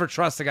 Right. You never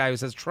trust a guy who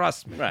says,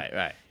 trust me.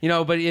 Right.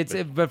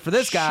 But for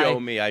this guy. Show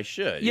me I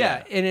should.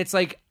 Yeah. And it's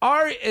like,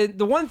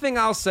 the one thing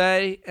I'll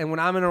say, and when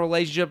I'm in a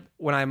relationship,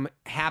 when I'm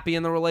happy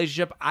in the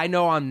relationship, I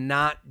know I'm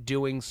not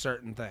doing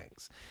certain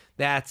things.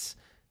 That's,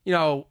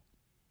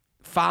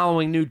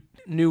 following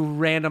new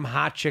random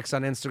hot chicks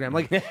on Instagram.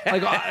 Like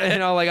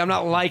I'm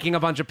not liking a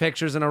bunch of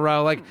pictures in a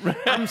row. Like,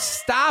 I'm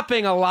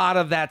stopping a lot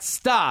of that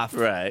stuff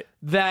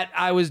that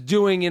I was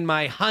doing in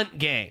my hunt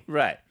game.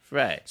 Right.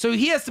 So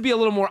he has to be a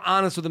little more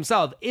honest with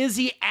himself. Is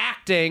he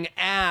acting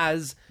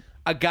as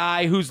a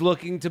guy who's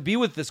looking to be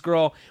with this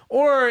girl,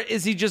 or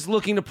is he just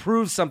looking to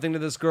prove something to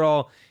this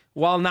girl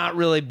while not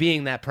really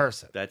being that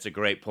person? That's a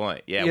great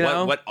point.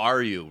 Yeah. What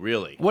are you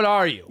really? What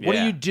are you? What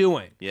are you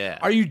doing? Yeah.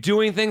 Are you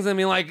doing things and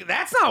being like,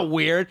 that's not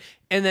weird,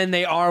 and then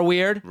they are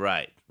weird?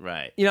 Right.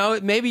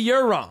 Maybe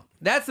you're wrong.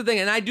 That's the thing,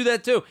 and I do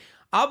that too.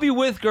 I'll be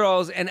with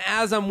girls, and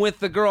as I'm with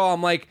the girl,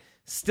 I'm like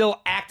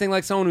still acting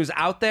like someone who's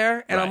out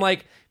there, and I'm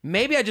like,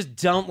 maybe I just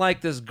don't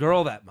like this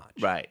girl that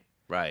much.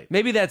 Right.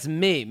 Maybe that's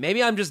me.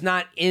 Maybe I'm just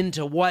not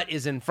into what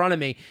is in front of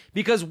me,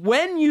 because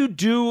when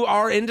you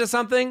are into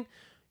something,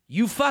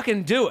 you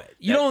fucking do it.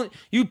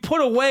 You put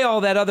away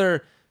all that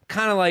other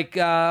kind of like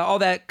all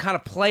that kind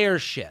of player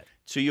shit.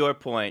 To your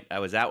point, I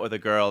was out with a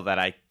girl that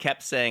I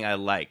kept saying I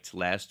liked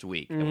last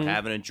week. And we're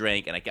having a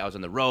drink, and I was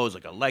on the road,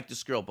 like, I like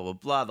this girl, blah, blah,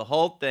 blah, the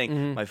whole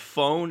thing. My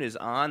phone is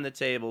on the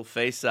table,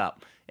 face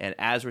up. And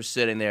as we're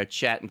sitting there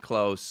chatting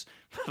close,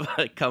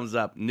 it comes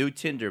up, new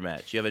Tinder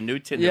match. You have a new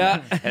Tinder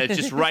match. And it's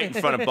just right in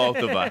front of both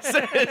of us.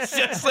 It's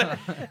just like,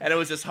 and it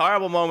was this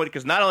horrible moment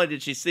because not only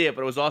did she see it,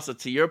 but it was also,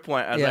 to your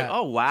point, I was like,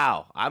 oh,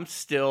 wow, I'm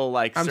still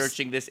like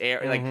searching this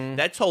area. Like,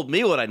 that told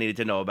me what I needed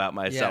to know about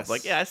myself. Yes.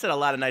 Like, I said a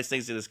lot of nice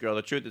things to this girl.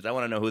 The truth is, I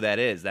want to know who that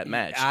is, that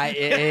match.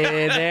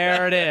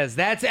 There it is.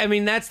 That's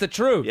the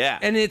truth. Yeah.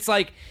 And it's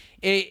like,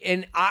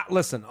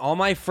 listen, all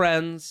my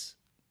friends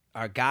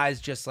are guys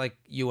just like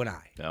you and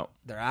I. No.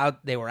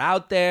 They were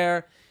out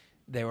there.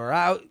 they were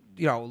out,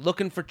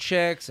 looking for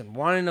chicks and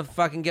wanting to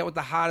fucking get with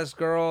the hottest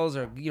girls,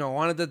 or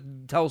wanted to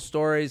tell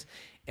stories.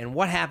 And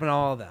what happened to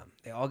all of them?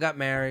 They all got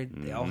married.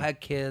 They all had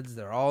kids.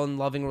 They're all in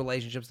loving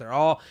relationships. They're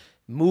all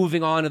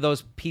moving on to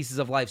those pieces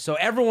of life. So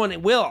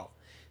everyone will.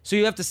 So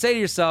you have to say to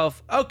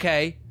yourself,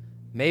 okay,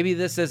 maybe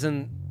this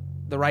isn't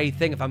the right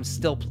thing if I'm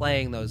still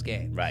playing those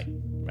games. Right,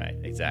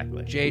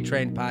 exactly.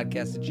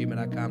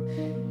 JTrainPodcast@gmail.com.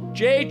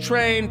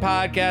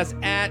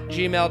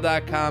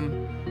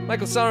 JTrainPodcast@gmail.com.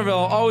 Michael Somerville,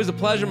 always a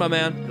pleasure, my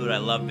man. Dude, I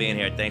love being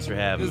here. Thanks for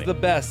having me. This is the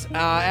best.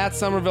 At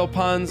Somerville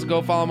Puns,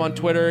 go follow him on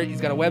Twitter.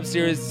 He's got a web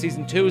series.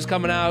 Season 2 is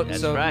coming out.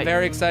 That's so right.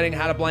 Very exciting,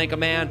 How to Blank a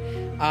Man.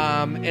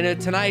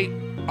 Tonight,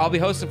 I'll be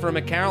hosting for him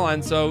at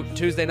Caroline, so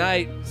Tuesday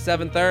night,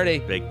 7:30.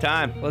 Big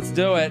time. Let's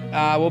do it.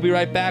 We'll be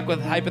right back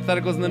with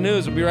Hypotheticals in the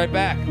News. We'll be right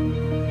back.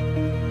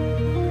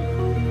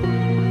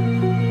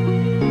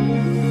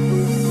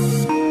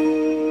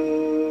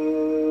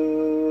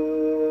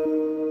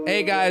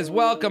 Hey, guys,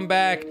 welcome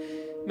back.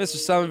 Mr.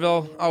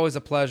 Somerville, always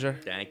a pleasure.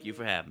 Thank you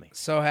for having me.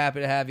 So happy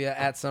to have you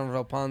at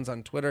Somerville Puns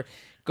on Twitter.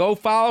 Go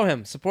follow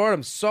him. Support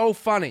him. So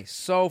funny.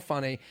 So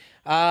funny.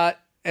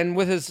 And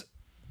with his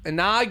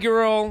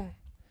inaugural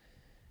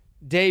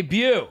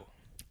debut,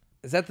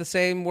 is that the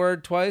same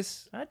word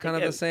twice? Kind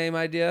of the same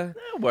idea?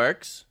 That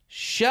works.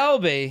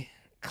 Shelby,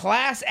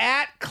 Classic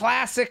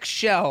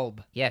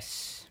Shelb.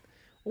 Yes.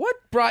 What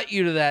brought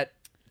you to that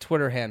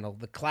Twitter handle,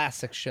 the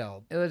Classic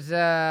Shelb? It was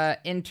a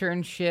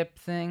internship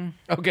thing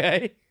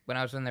Okay. when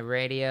I was on the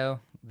radio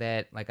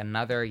that, like,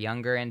 another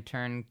younger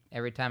intern,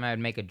 every time I would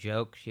make a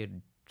joke, she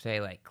would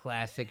say, like,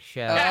 Classic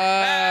Shelb.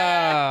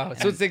 Oh,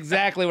 so it's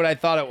exactly what I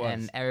thought it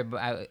was.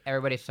 And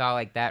everybody saw,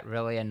 like, that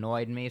really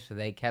annoyed me, so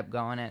they kept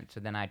going it.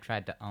 So then I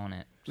tried to own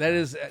it.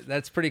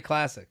 That's pretty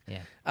classic.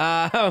 Yeah.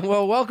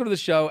 Well, welcome to the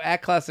show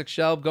at Classic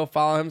Shelb. Go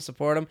follow him,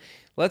 support him.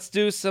 Let's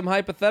do some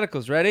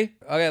hypotheticals. Ready?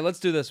 Okay, let's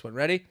do this one.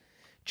 Ready?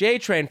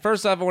 J-Train,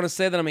 first off, I want to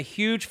say that I'm a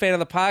huge fan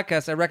of the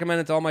podcast. I recommend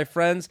it to all my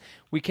friends.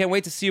 We can't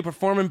wait to see you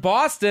perform in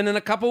Boston in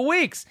a couple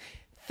weeks.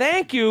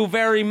 Thank you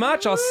very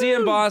much. I'll see you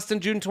in Boston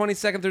June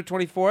 22nd through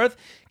 24th.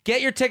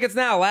 Get your tickets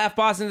now,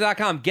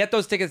 laughboston.com. Get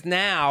those tickets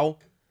now,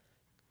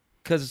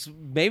 because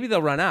maybe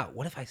they'll run out.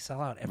 What if I sell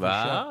out every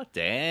show?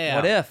 Damn.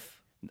 What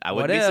if? I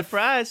wouldn't be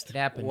surprised. It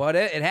happened. What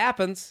if? It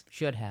happens.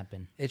 Should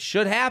happen. It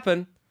should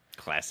happen.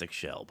 Classic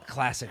Shelb.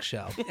 Classic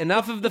Shelb.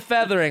 Enough of the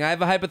feathering. I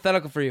have a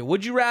hypothetical for you.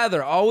 Would you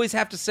rather always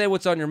have to say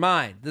what's on your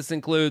mind? This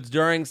includes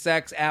during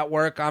sex, at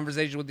work,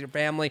 conversation with your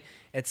family,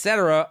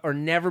 etc., or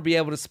never be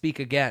able to speak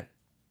again.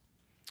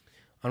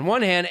 On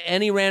one hand,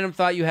 any random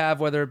thought you have,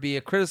 whether it be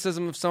a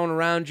criticism of someone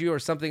around you or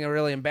something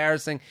really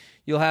embarrassing,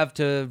 you'll have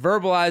to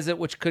verbalize it,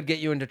 which could get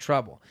you into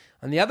trouble.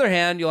 On the other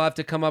hand, you'll have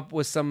to come up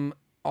with some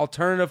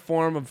alternative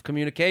form of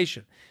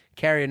communication.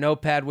 Carry a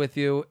notepad with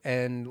you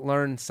and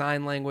learn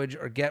sign language,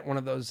 or get one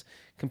of those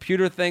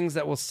computer things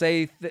that will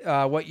say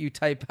what you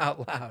type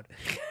out loud.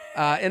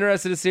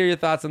 Interested to hear your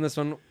thoughts on this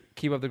one.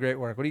 Keep up the great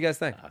work. What do you guys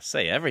think? I'll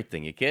say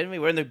everything. You kidding me?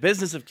 We're in the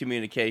business of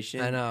communication.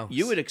 I know.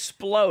 You would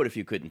explode if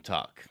you couldn't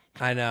talk.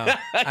 I know.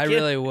 I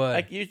really would.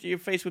 Like your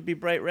face would be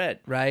bright red.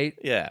 Right?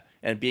 Yeah.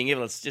 And being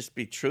able to just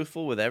be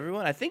truthful with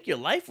everyone, I think your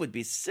life would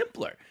be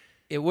simpler.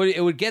 It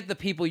would get the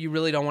people you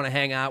really don't want to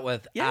hang out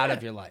with out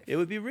of your life. It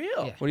would be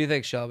real. Yeah. What do you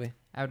think, Shelby?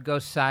 I would go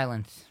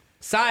silence.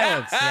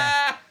 Silence.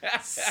 Yeah.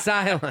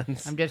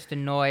 Silence. I'm just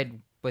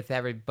annoyed with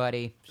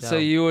everybody. So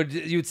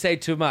you'd say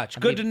too much.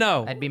 Good to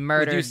know. I'd be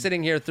murdered with you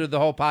sitting here through the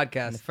whole in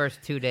podcast. the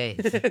first 2 days.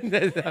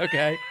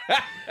 Okay.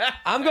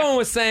 I'm going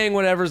with saying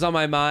whatever's on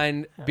my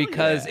mind,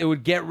 because it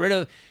would get rid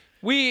of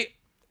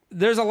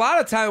there's a lot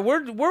of time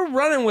we're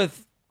running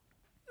with,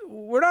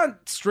 we're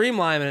not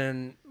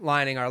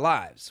streamlining our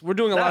lives. We're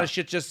doing a lot of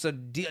shit just to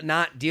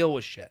not deal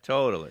with shit.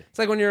 Totally. It's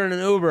like when you're in an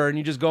Uber and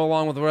you just go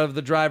along with whatever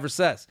the driver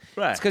says.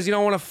 Right. It's because you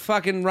don't want to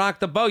fucking rock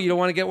the boat. You don't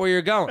want to get where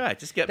you're going. Right,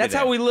 just get me That's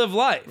there. how we live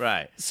life.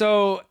 Right.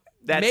 So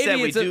That maybe said,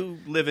 we it's a- do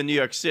live in New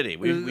York City.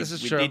 We This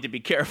is true. need to be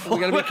careful.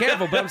 We got to be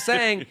careful. But I'm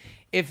saying,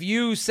 if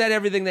you said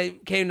everything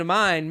that came to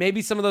mind,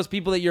 maybe some of those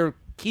people that you're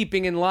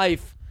keeping in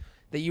life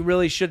that you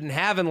really shouldn't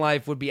have in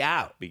life would be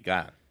out. Be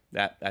gone.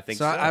 I think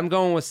So so. I'm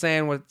going with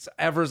saying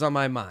whatever's on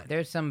my mind.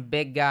 There's some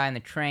big guy on the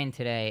train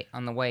today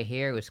on the way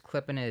here who was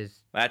clipping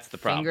his That's the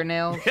problem.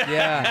 fingernails.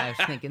 Yeah. And I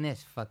was thinking,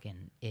 this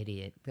fucking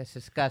idiot. That's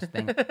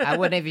disgusting. I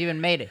wouldn't have even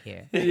made it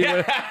here.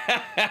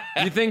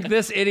 You think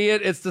this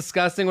idiot, it's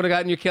disgusting, would have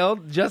gotten you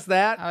killed? Just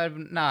that? It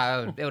would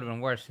have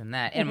been worse than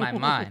that in my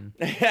mind.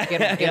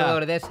 Get a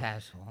load of this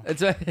hassle.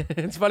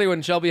 It's funny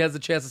when Shelby has the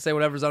chance to say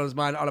whatever's on his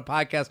mind on a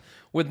podcast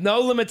with no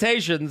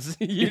limitations.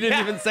 You didn't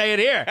even say it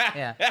here.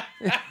 Yeah.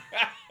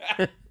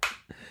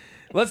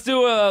 Let's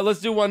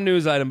do one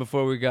news item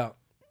before we go.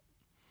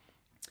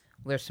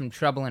 There's some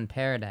trouble in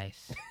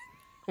paradise.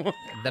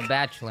 The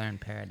Bachelor in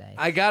Paradise.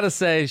 I gotta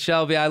say,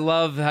 Shelby, I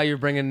love how you're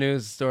bringing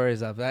news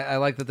stories up. I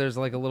like that there's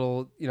like a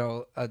little,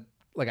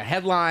 like a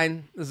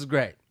headline. This is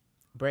great.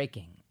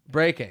 Breaking.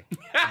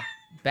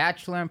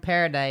 Bachelor in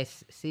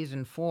Paradise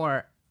season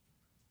 4.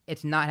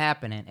 It's not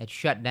happening. It's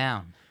shut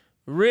down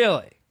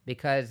Really?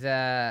 because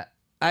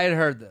I had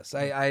heard this.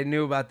 I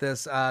knew about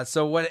this.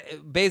 So what?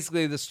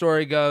 Basically, the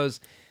story goes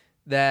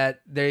that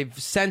they've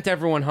sent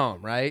everyone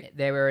home, right?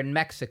 They were in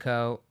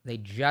Mexico. They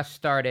just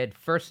started.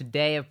 First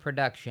day of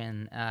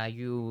production.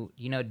 You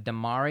know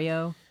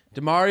DeMario?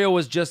 DeMario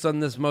was just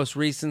on this most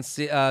recent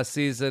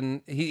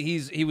season.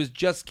 He was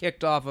just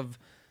kicked off of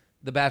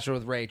The Bachelor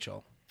with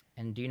Rachel.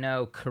 And do you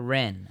know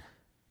Corinne?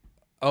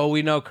 Oh,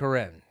 we know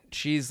Corinne.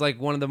 She's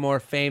like one of the more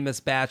famous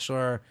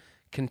Bachelor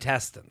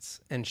contestants.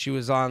 And she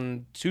was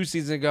on 2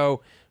 seasons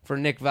ago for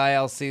Nick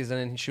Viall's season,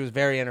 and she was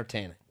very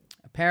entertaining.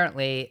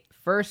 Apparently,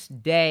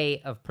 first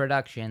day of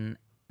production,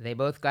 they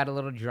both got a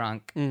little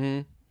drunk.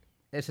 Mm-hmm.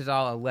 This is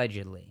all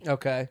allegedly.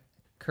 Okay.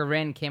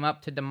 Corinne came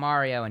up to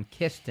DeMario and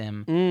kissed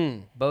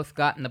him. Both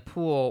got in the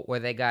pool where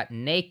they got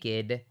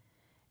naked,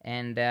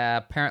 and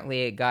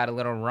apparently it got a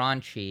little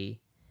raunchy.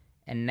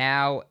 And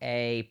now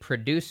a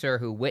producer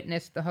who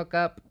witnessed the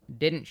hookup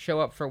didn't show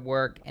up for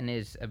work and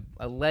is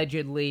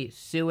allegedly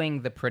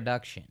suing the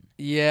production.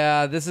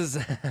 Yeah, this is...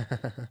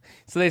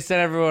 So they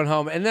sent everyone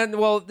home. And then,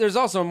 well, there's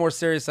also a more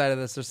serious side of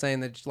this. They're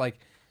saying that, like,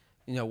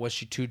 you know, was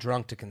she too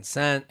drunk to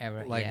consent?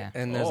 Yeah.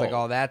 And there's, like,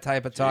 all that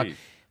type of talk. Geez.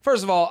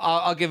 First of all,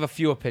 I'll give a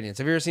few opinions.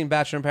 Have you ever seen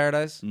Bachelor in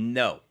Paradise?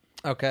 No.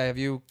 Okay, have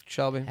you,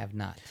 Shelby? Have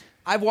not.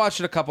 I've watched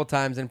it a couple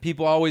times, and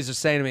people always are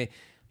saying to me,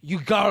 you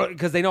got it,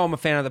 because they know I'm a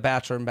fan of The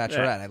Bachelor and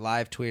Bachelorette. Yeah. I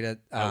live tweet it.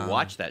 I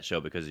watched that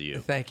show because of you.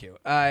 Thank you.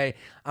 I'm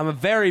a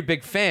very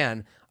big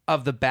fan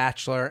of The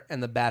Bachelor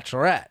and The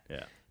Bachelorette.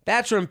 Yeah.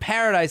 Bachelor in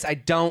Paradise, I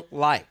don't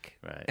like.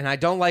 Right. And I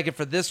don't like it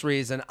for this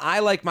reason. I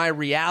like my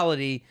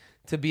reality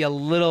to be a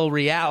little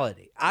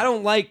reality. I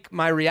don't like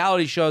my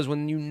reality shows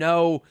when you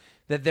know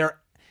that they're...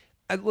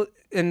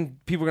 And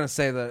people are going to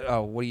say that,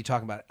 oh, what are you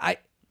talking about?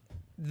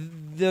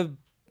 The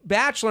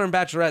Bachelor and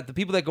Bachelorette, the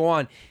people that go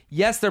on,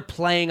 yes, they're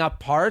playing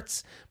up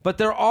parts, but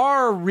there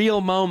are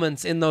real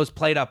moments in those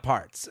played up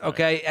parts,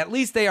 okay? Right. At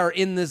least they are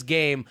in this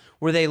game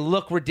where they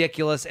look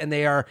ridiculous and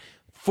they are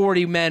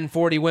 40 men,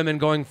 40 women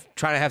trying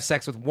to have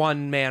sex with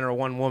one man or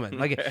one woman.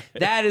 Like,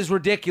 that is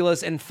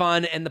ridiculous and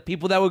fun, and the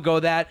people that would go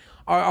that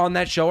are on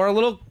that show are a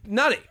little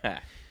nutty.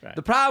 Right.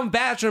 The problem with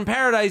Bachelor in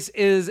Paradise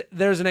is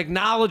there's an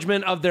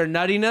acknowledgement of their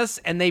nuttiness,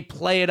 and they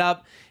play it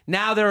up.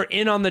 Now they're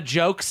in on the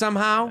joke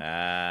somehow.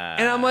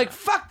 And I'm like,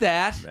 fuck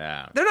that.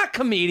 They're not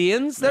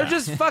comedians. They're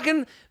just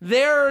fucking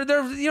they're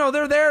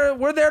there.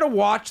 We're there to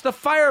watch the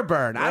fire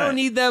burn. Right. I don't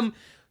need them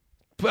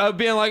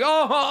being like,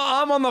 oh,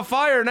 I'm on the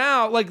fire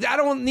now. Like, I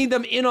don't need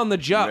them in on the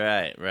joke.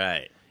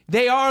 Right.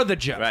 They are the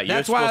joke. Right.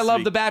 That's why I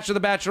love The Bachelor,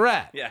 The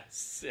Bachelorette.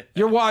 Yes.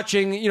 You're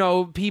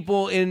watching,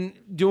 people in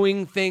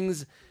doing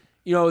things,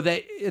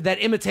 that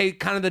imitate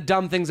kind of the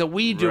dumb things that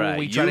we do when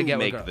we try to get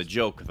with girls. You make the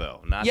joke,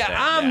 though. Not yeah, them.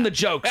 I'm the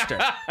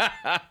jokester.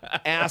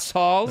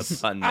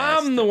 Assholes.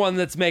 I'm the one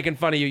that's making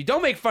fun of you.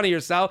 Don't make fun of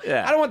yourself.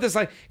 Yeah. I don't want this,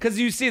 because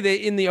you see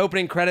in the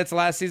opening credits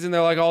last season,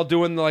 they're like all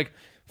doing the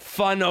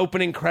fun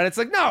opening credits.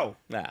 Like, no,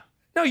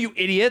 you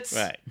idiots.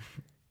 Right.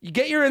 You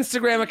get your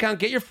Instagram account,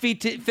 get your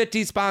Fit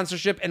Tea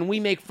sponsorship, and we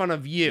make fun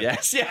of you.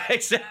 Yes, yeah,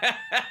 exactly.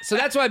 So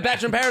that's why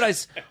Bachelor in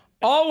Paradise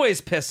always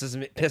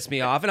pissed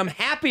me off, and I'm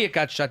happy it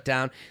got shut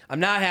down.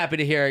 I'm not happy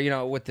to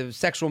hear, with the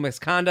sexual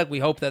misconduct. We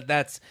hope that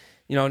that's,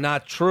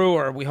 not true,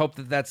 or we hope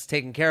that that's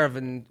taken care of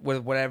in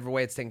whatever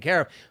way it's taken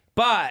care of.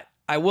 But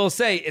I will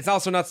say it's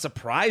also not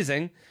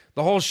surprising.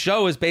 The whole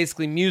show is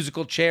basically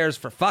musical chairs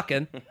for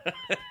fucking.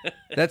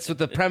 That's what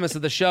the premise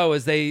of the show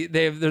is.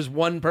 There's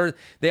one person.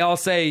 They all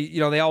say,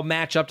 they all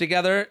match up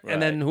together, right.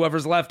 And then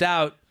whoever's left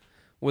out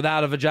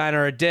without a vagina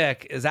or a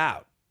dick is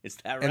out. Is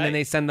that right? And then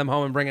they send them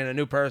home and bring in a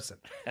new person.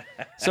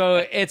 So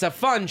it's a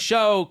fun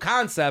show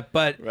concept,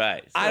 but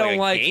right. I don't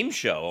like a game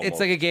show. Almost. It's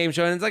like a game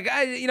show, and it's like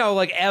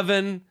like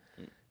Evan,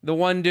 the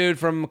one dude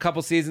from a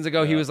couple seasons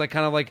ago. He was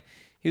kind of like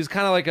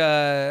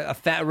a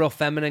fat, real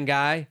feminine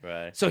guy.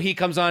 Right. So he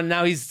comes on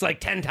now. He's like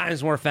 10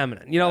 times more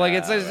feminine.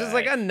 It's just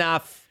like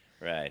enough.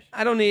 Right.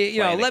 I don't need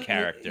let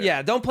character.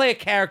 Yeah. Don't play a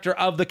character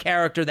of the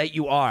character that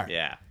you are.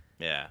 Yeah.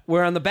 Yeah.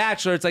 Where on The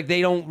Bachelor, it's like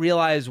they don't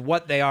realize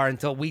what they are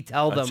until we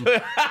tell them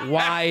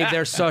why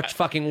they're such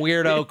fucking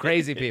weirdo,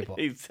 crazy people.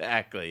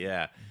 Exactly,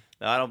 yeah.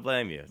 No, I don't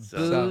blame you.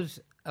 Booze,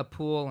 a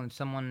pool, and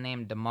someone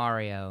named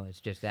DeMario is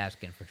just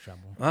asking for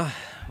trouble.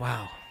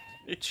 Wow.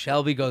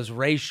 Shelby goes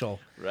racial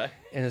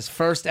in his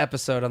first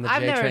episode on the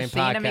I've J never Train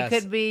seen podcast. him. He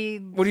could be...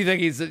 What do you think?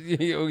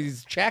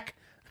 He's Czech?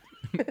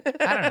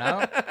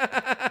 I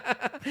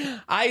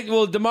don't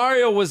know.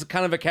 DeMario was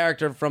kind of a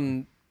character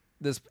from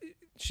this...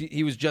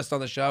 he was just on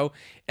the show,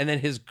 and then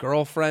his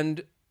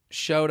girlfriend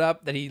showed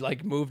up that he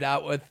moved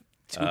out with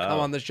to come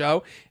on the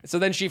show. So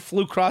then she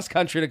flew cross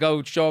country to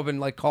go show up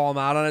and call him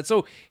out on it.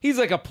 So he's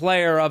like a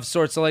player of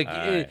sorts. So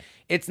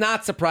it's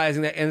not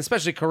surprising that, and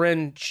especially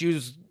Corinne, she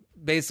was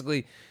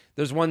basically,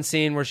 there's one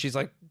scene where she's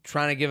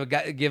trying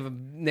to give a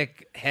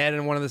Nick head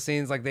in one of the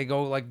scenes. They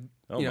go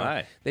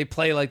they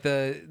play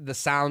the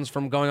sounds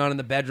from going on in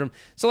the bedroom.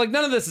 So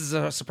none of this is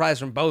a surprise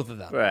from both of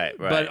them. Right.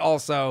 But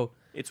also,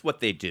 it's what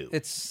they do.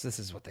 This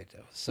is what they do.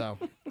 So,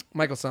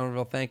 Michael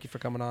Somerville, thank you for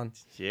coming on.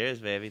 Cheers,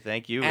 baby.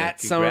 Thank you.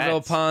 At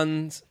Somerville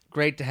Puns,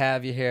 great to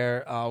have you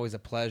here. Always a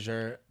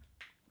pleasure.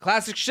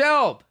 Classic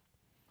Shelb.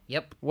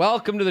 Yep.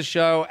 Welcome to the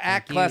show.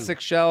 Thank you. Classic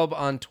Shelb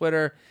on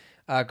Twitter.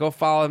 Go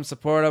follow him,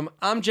 support him.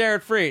 I'm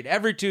Jared Freed.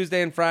 Every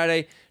Tuesday and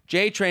Friday,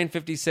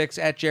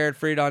 JTrain56 at Jared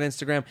Freed on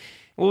Instagram.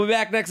 We'll be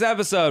back next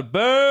episode.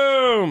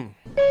 Boom!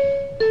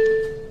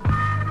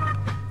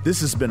 This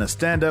has been a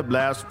Stand Up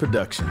Labs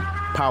production,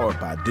 powered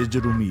by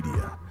digital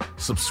media.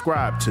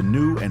 Subscribe to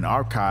new and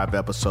archive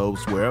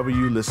episodes wherever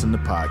you listen to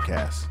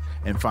podcasts,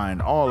 and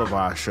find all of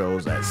our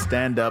shows at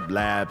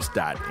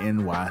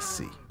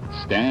standuplabs.nyc.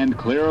 Stand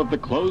clear of the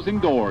closing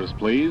doors,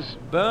 please.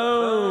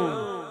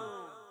 Boom!